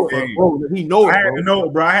 Bro, he know it, I had to know,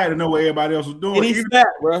 bro. I had to know what everybody else was doing. Any stat,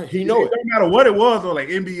 bro. He know It it. don't matter what it was, though, like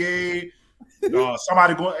NBA,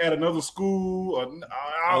 somebody going at another school. Or,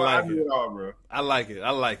 I knew it all, bro. I like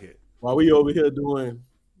it. While we over here doing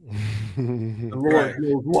the Lord Right.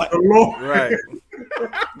 knows what. The Lord. Right.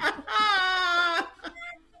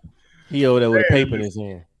 He over there with a paper in his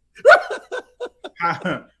hand.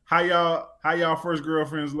 How y'all first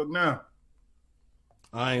girlfriends look now?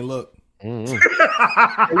 I ain't look. Mm-hmm.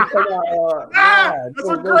 That's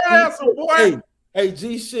a great answer, boy. Hey,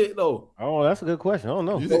 G shit though. Oh, that's a good question. I don't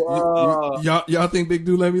know. Y'all think Big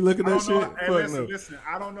Dude let me look at I that don't shit? know. Hey, Fuck listen, no. listen.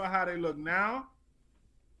 I don't know how they look now,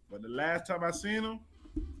 but the last time I seen them,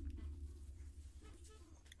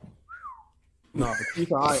 Nah, but she's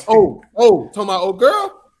all right. Oh, talking about old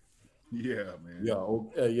girl? yeah, man.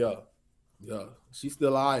 Yeah. She's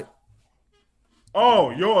still all right.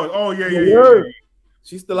 Oh, yours. Oh, yeah.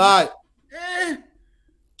 She's still all right. Eh.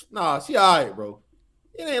 Nah, she all right, bro.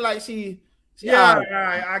 It ain't like she Yeah, all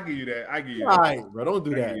right. I give you that. All right, bro. Don't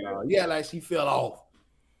do that. Nah. Yeah, like she fell off.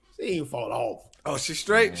 She ain't fall off. Oh, she's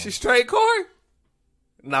straight. She's straight, Corey.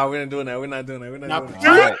 No, we're not doing that. We're not doing that. Not Doing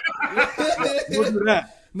that. Don't do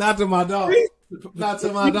that. Not to my dog. Not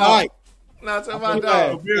to my All dog. right. Not to my Okay.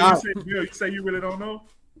 dog. Bill, you say you really don't know?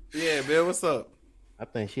 Yeah, Bill, what's up? I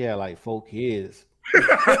think she had like 4 kids. Hey,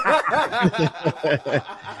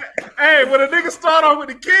 when a nigga start off with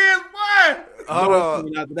the kids, boy. Hold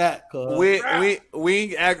on. After that, cuz. We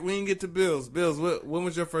ain't get to Bills. Bills, when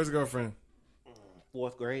was your first girlfriend?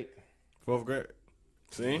 4th grade. 4th grade.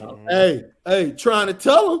 See? Hey, trying to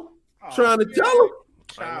tell him. Childhood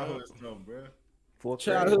stuff, bro. 4th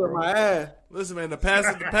Childhood grade. my ass. Listen, man, the past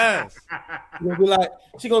is the past.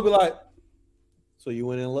 She gonna be like, so you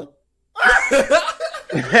went and looked?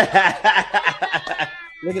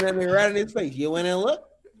 Looking at me right in his face. You went and looked?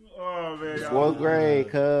 Oh man. 4th grade,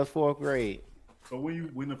 cuz 4th grade. So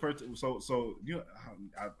when the first so you know,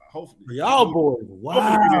 hopefully Y'all boys.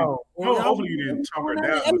 Wow. Hopefully you didn't tongue her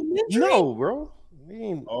down. No, bro. We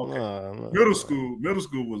ain't, Okay. no. Middle school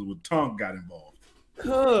was when tongue got involved.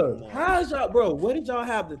 Cuz, how's y'all, bro? Where did y'all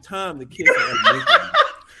have the time to kiss?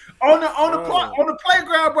 On the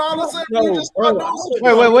playground, bro. All of a sudden, you just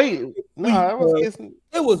bro, Wait. No, I was kissing.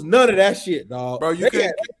 It was none of that shit, dog. Bro, you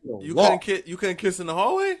couldn't kiss in the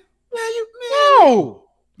hallway? No.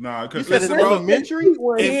 Nah, because You said Listen, it's bro, elementary?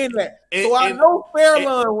 So I know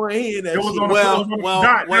Fairlawn wasn't hearing that It was shit. on the-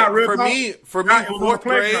 real for talk. me, it was on the fourth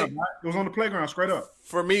grade. playground. It was on the playground, straight up.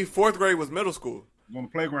 For me, 4th grade was middle school. It was on the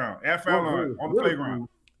playground at Fallon on the playground.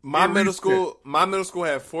 My Yeah, middle school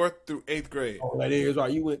had 4th through 8th grade. Oh, that is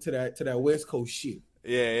right. You went to that West Coast shit.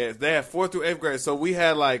 Yeah, they had 4th through 8th grade. So we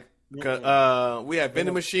had like we had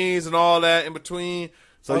vending machines and all that in between.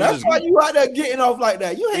 So you that's just, why you out there getting off like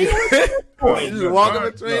that. You hanging with you just walk up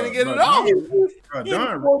the train and get it off. Bro, He in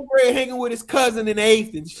Don, fourth grade hanging with his cousin in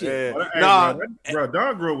eighth and shit. Yeah. hey, Nah, bro,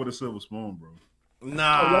 Don grew up with a silver spoon, bro.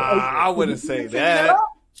 I wouldn't say that.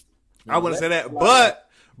 I wouldn't say that.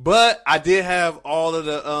 But I did have all of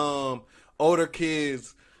the older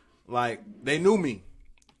kids, like, they knew me.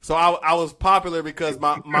 So I was popular because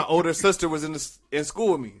my older sister was in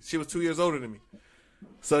school with me. She was 2 years older than me.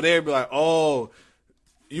 So they'd be like, "Oh,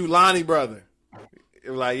 you Lonnie brother." It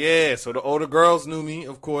was like, yeah. So the older girls knew me,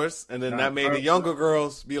 of course, and then that made the younger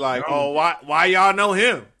girls be like, "Oh, why y'all know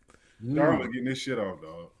him? Don was getting this shit off,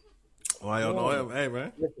 dog. Why y'all know him? Hey,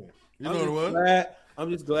 man, you know what it was." I'm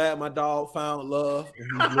just glad my dog found love.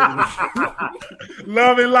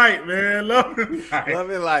 Love and light, man. Love and light. Love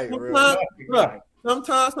it like, bro.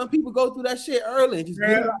 Sometimes some people go through that shit early and just get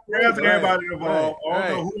it out. Prayers to everybody involved. Right. I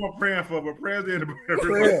don't know who I'm praying for, but prayers to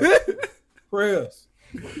everybody. Prayers.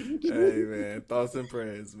 Hey, man, thoughts and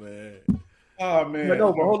prayers, man. Oh man. But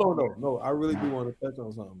hold on, though. No, I really do want to touch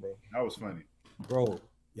on something, bro. That was funny. Bro,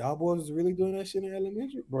 y'all boys was really doing that shit in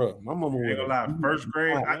elementary? Bro, my mama Ain't gonna lie. was. First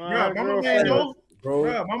grade. Oh, My mama ain't know. Bro,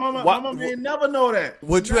 Bro, my mama ain't never know that.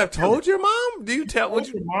 Would you have told your mom? Do you tell what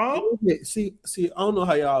you? Mom? see, I don't know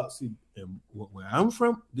how y'all see. And where I'm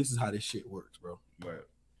from, this is how this shit works, bro. What?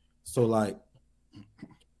 So, like,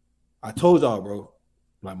 I told y'all, bro,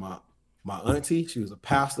 like my auntie, she was a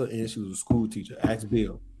pastor and she was a school teacher. Ask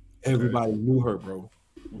Bill. Everybody knew her, bro.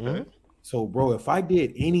 Okay. So, bro, if I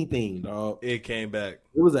did anything, dog, It came back.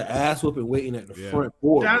 it was an ass whooping waiting at the front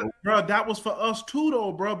door, bro. That was for us too,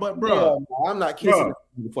 though, bro. But Yeah, bro, I'm not kissing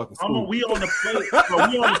the fucking school. we on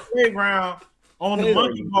the playground on the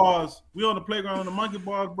monkey bars. We on the playground on the monkey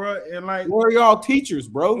bars, bro. And like, Where are y'all teachers,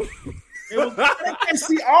 bro? it was, they can't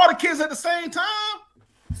see all the kids at the same time.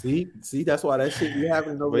 See, that's why that shit be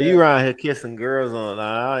happening over But there. you around here kissing girls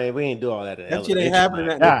on. We ain't do all that. That shit ain't happening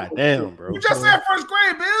at God damn, bro. You just said first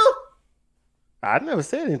grade, Bill. I never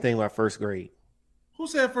said anything about first grade. Who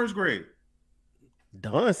said first grade?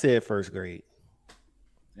 Don said first grade.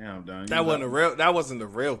 Damn, Don. That wasn't the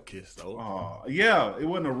real kiss though. Oh, yeah, it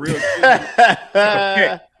wasn't a real kiss.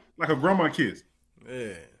 Like a grandma kiss.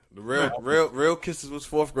 Yeah, the real kisses was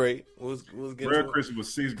fourth grade. Was getting Real to it. Christmas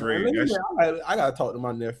was sixth Man, grade. I gotta talk to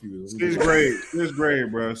my nephew. Sixth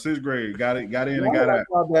grade, bro. Sixth grade. Got in and got out.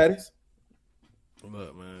 My daddies.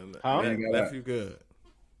 Look, man, Huh? nephew good.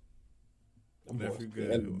 Nephew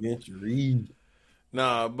good. Elementary.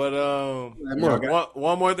 Nah, but Yeah,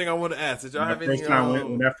 one more thing I want to ask. Did y'all have any?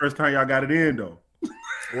 When that first time y'all got it in though?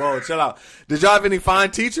 Whoa, chill out. Did y'all have any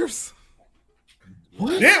fine teachers?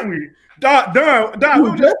 Didn't we? Dog, we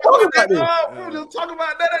were just talking about that. We were just talking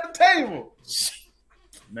about that at the table.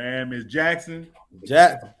 Man, Miss Jackson,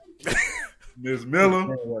 Jack. Miss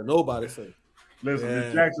Miller. Nobody say. Listen, Yeah.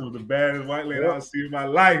 Miss Jackson was the baddest white lady I've seen in my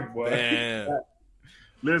life, boy. Man,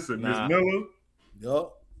 Listen, Nah. Miss Miller,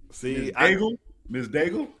 Yup. see, Miss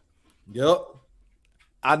Daigle. Yup.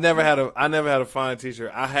 I never had a fine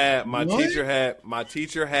teacher. I had my What? teacher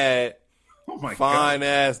had Oh my fine god,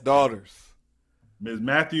 ass daughters. Miss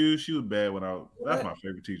Matthews, she was bad that's my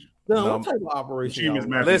favorite teacher. Then No. what type of operation? She Miss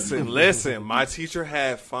y'all Matthews. Listen. My teacher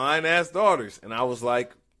had fine ass daughters, and I was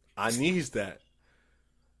like, I needs that.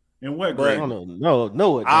 In what But- grade? I don't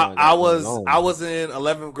know what Don I got was going on. I was in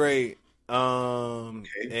 11th grade,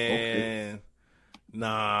 and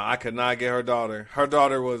nah, I could not get her daughter. Her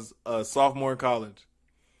daughter was a sophomore in college.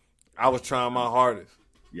 I was trying my hardest,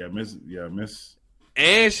 Yeah, Miss.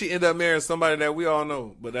 and she ended up marrying somebody that we all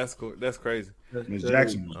know. But that's cool. That's crazy. Miss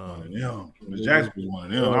Jackson was one of them. Miss Jackson was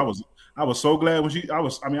one of them. I was so glad when I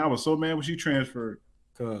was so mad when she transferred.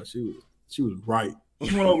 Cause she was right.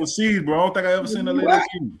 She went overseas, bro. I don't think I ever seen her lady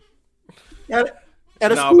see.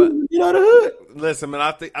 At a Nah, school, but- you know the hood. Listen, man,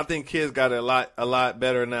 I think kids got it a lot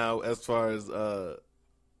better now as far as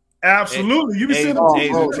Absolutely. You be seeing them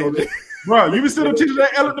Asian teachers, teachers. bro. You be seeing them teachers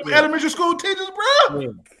at elementary school teachers, bro.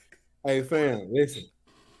 Man. Hey, fam, listen.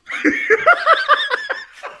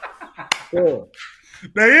 Yeah.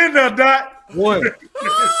 They in there, Dot. One.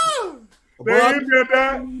 They in there,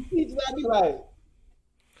 Dot. Teachers, I be like,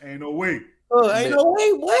 Ain't no way. ain't no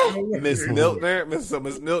way, what? Miss Miltner, Miss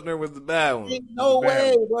Miltner was the bad one. Ain't no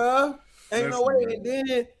way, bro. Ain't no Listen, way. And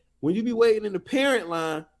then when you be waiting in the parent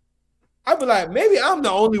line, I be like, maybe I'm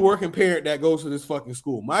the only working parent that goes to this fucking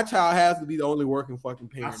school. My child has to be the only working fucking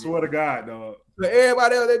I parent. swear to God, dog. But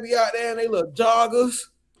everybody else, they be out there and they look joggers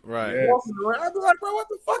Right. Yeah. walking around. I be like, bro, what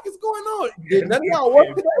the fuck is going on? Did none of y'all work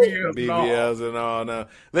today? BBLs and all now.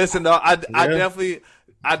 Listen, though, I definitely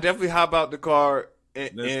hop out the car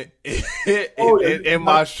in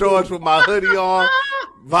my shorts with my hoodie on,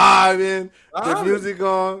 vibing, the Alright. music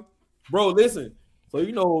on. Bro, listen. So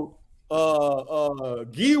you know,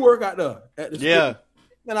 Gee work out there at the school. Yeah.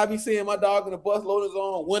 And I be seeing my dog in the bus loaders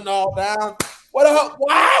on, window all down. What up?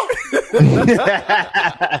 Wow!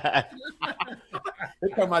 They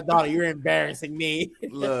tell my daughter, you're embarrassing me.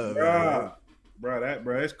 Love, man. Bro,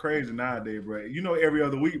 that's crazy nowadays, bro. You know, every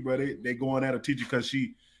other week, bro, they going at a teacher because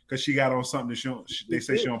she got on something that they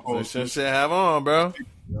say she don't So post. shit have on, bro.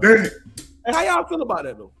 Damn. Hey, how y'all feel about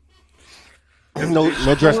that though? no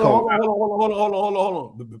dress code.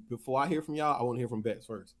 Hold on. Before I hear from y'all, I want to hear from Bex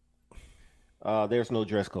first. There's no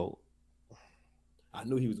dress code. I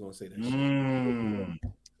knew he was gonna say that.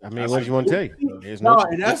 shit. I mean, what do you want to tell you? There's No, no.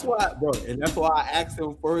 and that's why, bro. And that's why I asked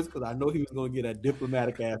him first because I know he was gonna get a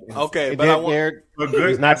diplomatic ass answer. Okay, but I want.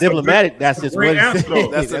 He's not diplomatic. That's just what great he answer, said. though.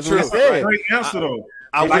 That's the what he truth. said. Great answer though.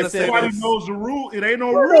 I want Like to say somebody this. knows the rule. It ain't no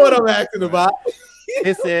You know rule. what I'm asking about?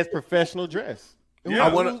 It says professional dress. Yeah. I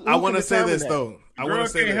Who want can to say determine this that? though. I Girl want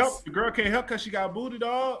to say can't this. help. The girl can't help because she got booty,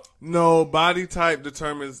 dog. No, body type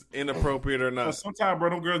determines inappropriate or not. Sometimes,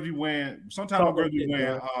 bro, them girls be wearing. Sometimes them girls be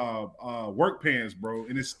wearing work pants, bro,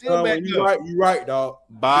 and it's still back You up. right, dog.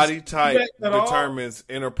 Body type at all. determines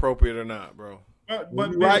inappropriate or not, bro.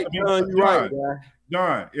 But You right, John. You right, guy.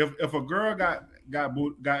 Don, if a girl got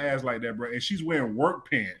ass like that, bro, and she's wearing work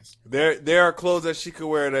pants, There are clothes that she could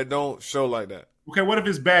wear that don't show like that. okay, what if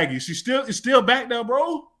it's baggy? It's still back there,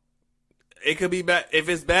 bro. It could be back. If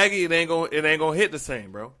it's baggy, it ain't gonna hit the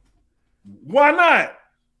same, bro. Why not?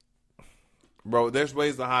 Bro, there's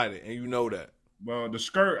ways to hide it, and you know that. Well, the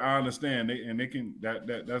skirt, I understand, they can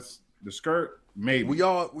that's the skirt. Maybe We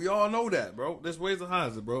all know that, bro. There's ways to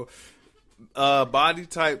hide it, bro. Body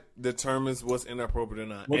type determines what's inappropriate or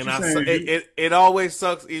not, What and you saying, it always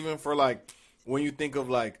sucks, even for like when you think of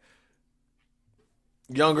like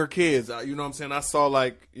younger kids. You know what I'm saying? I saw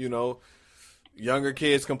like younger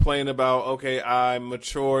kids complain about, okay,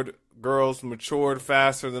 girls matured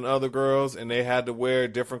faster than other girls, and they had to wear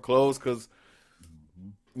different clothes because,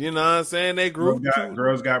 you know what I'm saying, they grew.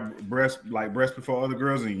 girls got breasts before other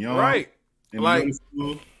girls and young, Right. in Like, middle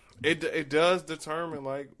school. it does determine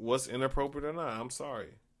like what's inappropriate or not. I'm sorry.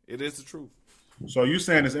 It is the truth. So you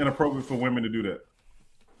saying it's inappropriate for women to do that?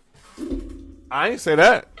 I ain't say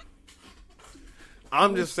that.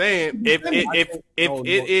 I'm just saying if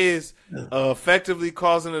it is effectively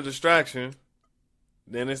causing a distraction,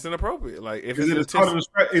 then it's inappropriate. Like if Is it's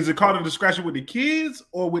it called a distraction with the kids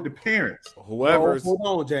or with the parents? whoever's Hold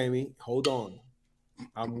on, Jamie. Hold on.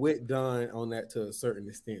 I'm with Don on that to a certain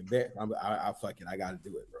extent. I fuck it. I got to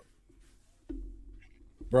do it, bro.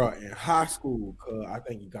 Bro, in high school, I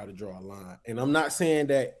think you got to draw a line. And I'm not saying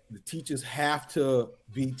that the teachers have to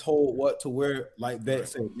be told what to wear. Like that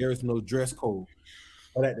said, there's no dress code.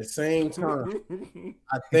 But at the same time,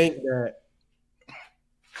 I think that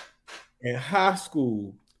in high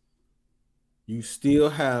school, you still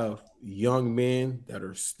have young men that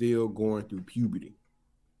are still going through puberty,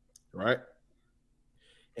 right?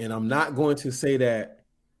 And I'm not going to say that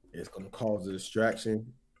it's going to cause a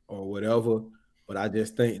distraction or whatever, but I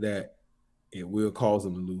just think that it will cause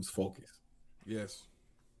them to lose focus. Yes.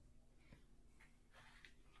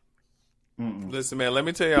 Listen, man, let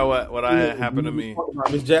me tell y'all what I had happen to me.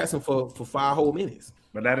 Miss Jackson for 5 whole minutes.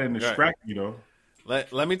 But that didn't distract you though.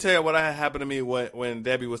 Let me tell you what had happened to me when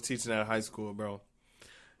Debbie was teaching at high school, bro.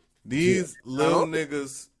 These little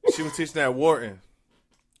niggas, she was teaching at Wharton.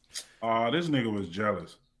 This nigga was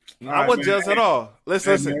jealous. I wasn't jealous at all.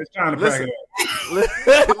 Listen.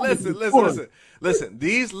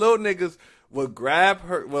 These little niggas would grab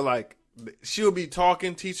her, she would be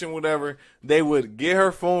talking, teaching, whatever. They would get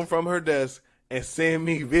her phone from her desk and send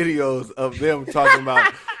me videos of them talking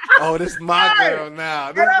about, oh, this my girl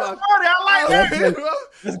now. This That's funny. I like that.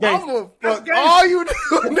 I'm gonna fuck all you do,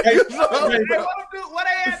 niggas. What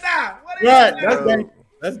they at now? What they at now?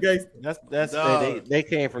 That's gangster. That's gangster. That's Dog. they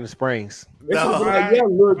came from the Springs. No,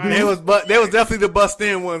 they was definitely the bust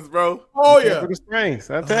in ones, bro. Oh They came yeah. from the Springs.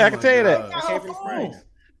 I can tell you that. God. They came from the Springs.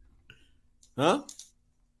 Huh?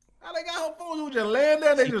 How they got her phone? You just laying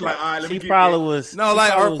there? They just like, all right, let me She get probably that. was. No, she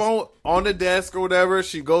like probably her was- phone on the desk or whatever.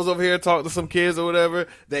 She goes over here, talk to some kids or whatever.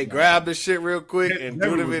 They grab the shit real quick and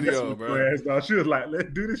do the video, bro. She was like,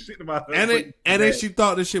 let's do this shit to my And then she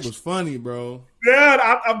thought this shit was funny, bro.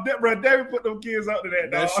 Yeah, I'm bro. David put them kids up to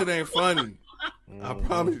that. That dog. shit ain't funny. I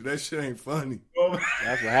promise you, that shit ain't funny.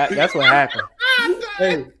 That's what happened.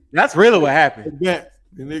 Hey, That's really what happened. the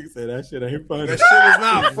nigga said that shit ain't funny. That shit is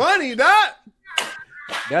not funny, dog.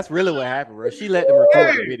 That's really what happened, bro. She let them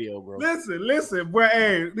record the video, bro. Listen, bro.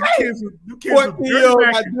 Hey, the kids was 14-year-old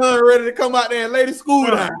got done ready to come out there and lay the school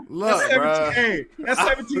down. Look, that bro.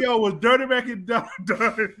 17-year-old was dirty back and done.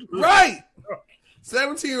 Right.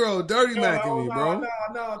 17-year-old dirty macking me, bro.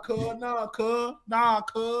 Nah,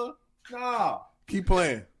 cuz. Keep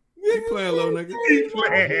playing. Keep playing, little nigga. Keep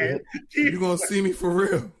playing. You gonna see me for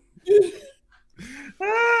real.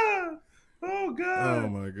 Oh God. Oh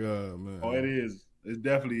my God, man. Oh, it is. It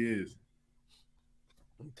definitely is.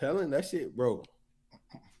 I'm telling that shit, bro.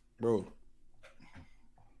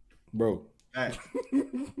 Hey,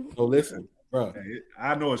 So listen, bro.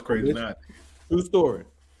 I know it's crazy now. True story.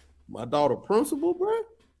 My daughter principal, bro.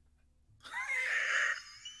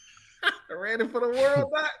 Ready for the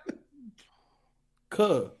world back?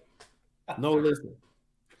 Cuz. No, listen.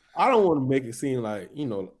 I don't want to make it seem like,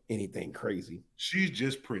 anything crazy. She's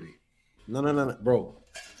just pretty. No, bro.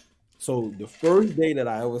 So the first day that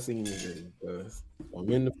I ever seen this lady, because I'm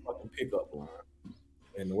in the fucking pickup line.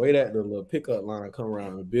 And the way that the little pickup line come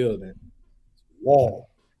around the building, wall,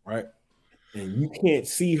 right? And you can't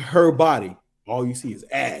see her body. All you see is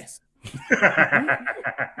ass.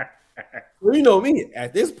 Well, you know me.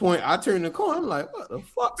 At this point, I turn the corner. I'm like, what the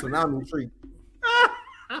fuck? So now I'm intrigued.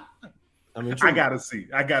 I gotta see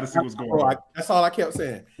what's going on. That's all I kept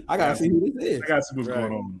saying. I gotta see who this is. I gotta see what's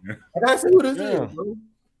going on, man. I gotta see who this is, bro.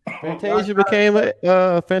 Fantasia became a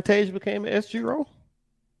SG role.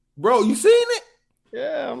 Bro, you seen it?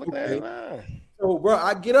 Yeah, I'm looking at it now. So, bro,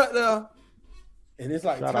 I get up there, and it's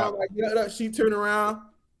like Shout time out. I get up there, she turn around.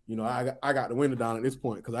 I got the window down at this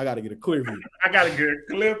point because I got to get a clear view, I gotta get a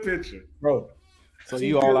clear picture. bro. So She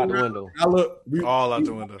you all turn out the around, window. I look All out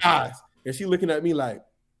the window. eyes, and she looking at me like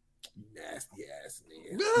nasty ass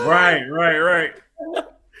nigga. Right.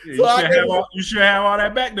 Yeah, So you should have all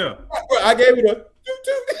that back there. Bro, I gave it a.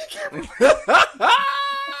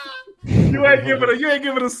 You ain't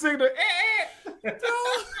give it a signal.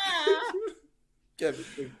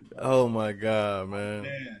 Oh my God, man.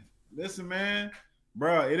 Man, listen, man,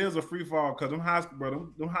 bro, it is a free fall because them high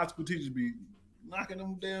school teachers be knocking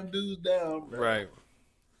them damn dudes down, bro. Right.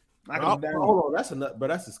 Knocking them down. Hold on, that's enough, but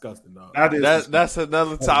that's disgusting, dog. That's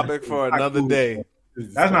another topic for another day.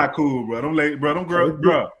 That's not cool, bro. Them girls,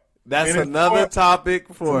 bro. That's And it's another hard.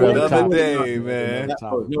 topic for Another another topic. day, man.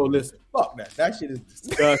 No, listen, fuck that. That shit is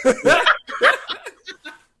disgusting.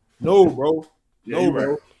 No, bro. Yeah, No, you're bro.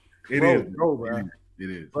 right. It Bro, is, bro, bro. It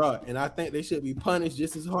is. Bro, and I think they should be punished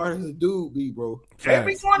just as hard as a dude be, bro. Can't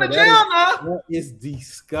be Facts. going to jail now. That is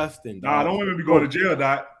disgusting. Nah, dog. don't women be going to jail,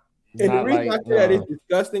 Doc. And the Not reason like, I say that is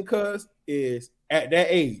disgusting, cuz is at that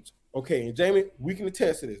age. Okay, and Jamie, we can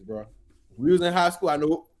attest to this, bro. We was in high school. I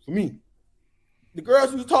know for me, the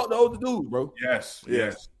girls used to talk to older dudes, bro. Yes.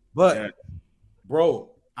 But Yeah.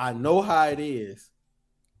 bro, I know how it is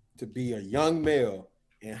to be a young male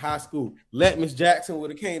in high school. Let Miss Jackson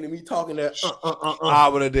would have came to me talking that. I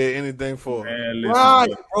would have did anything for her. Man, listen, Right,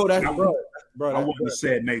 bro. bro. That's bro. I That's, wouldn't have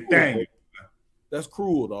said Nathaniel. that's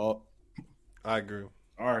cruel, dog. I agree.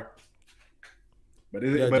 All right. But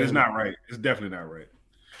Yeah, it's Jamie. not right. It's definitely not right.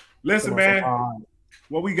 Listen, man.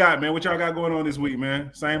 What we got, man? What y'all got going on this week,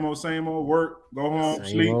 man? Same old. Work, go home, Same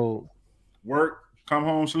sleep. old Work, come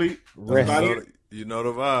home, sleep. rest. That's about it. You know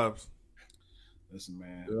the vibes. Listen,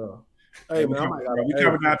 man. Yeah. Hey, man, we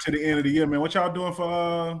coming down to the end of the year, man. What y'all doing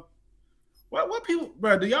for what people,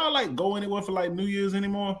 bro? Do y'all like go anywhere for like New Year's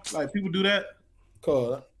anymore? Like people do that?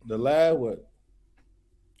 cause the last what?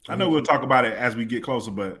 I know we'll talk about it as we get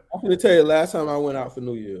closer, but I'm gonna tell you the last time I went out for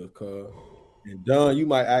New Year's, cuz. And Don, you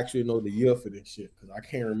might actually know the year for this shit, because I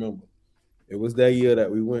can't remember. It was that year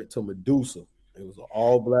that we went to Medusa. It was an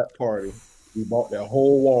all-black party. We bought that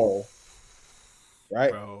whole wall.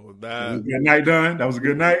 Right? Bro, that good night done. That was a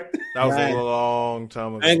good night. was Right. a long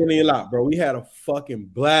time ago. I ain't gonna even lie, bro. We had a fucking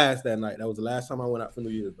blast that night. That was the last time I went out for New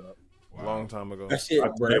Year's, dog. Long time ago. That shit, I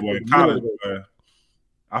bro. tell you what, in college, bro,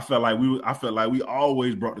 I felt like we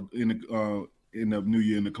always brought in the New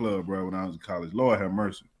Year in the club, bro. When I was in college, Lord have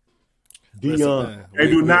mercy. Listen, Dion. man, They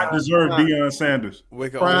do we- not deserve Deion Sanders. We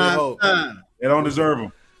can only Prime hope. time. They don't deserve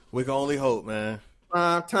him. We can only hope, man.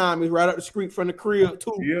 Prime time. He's right up the street from the crib,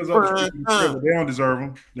 too. He is up the Prime street, time. but they don't deserve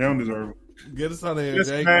him. They don't deserve him. Get us out of here,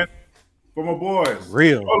 Listen, Jake. man, for my boys,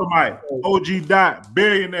 Real. Dolomite, OG Dot,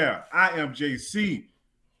 Billionaire, I am JC.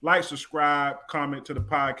 Like, subscribe, comment to the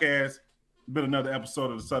podcast. It's been another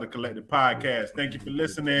episode of the Southern Collective Podcast. Thank you for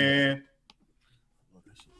listening.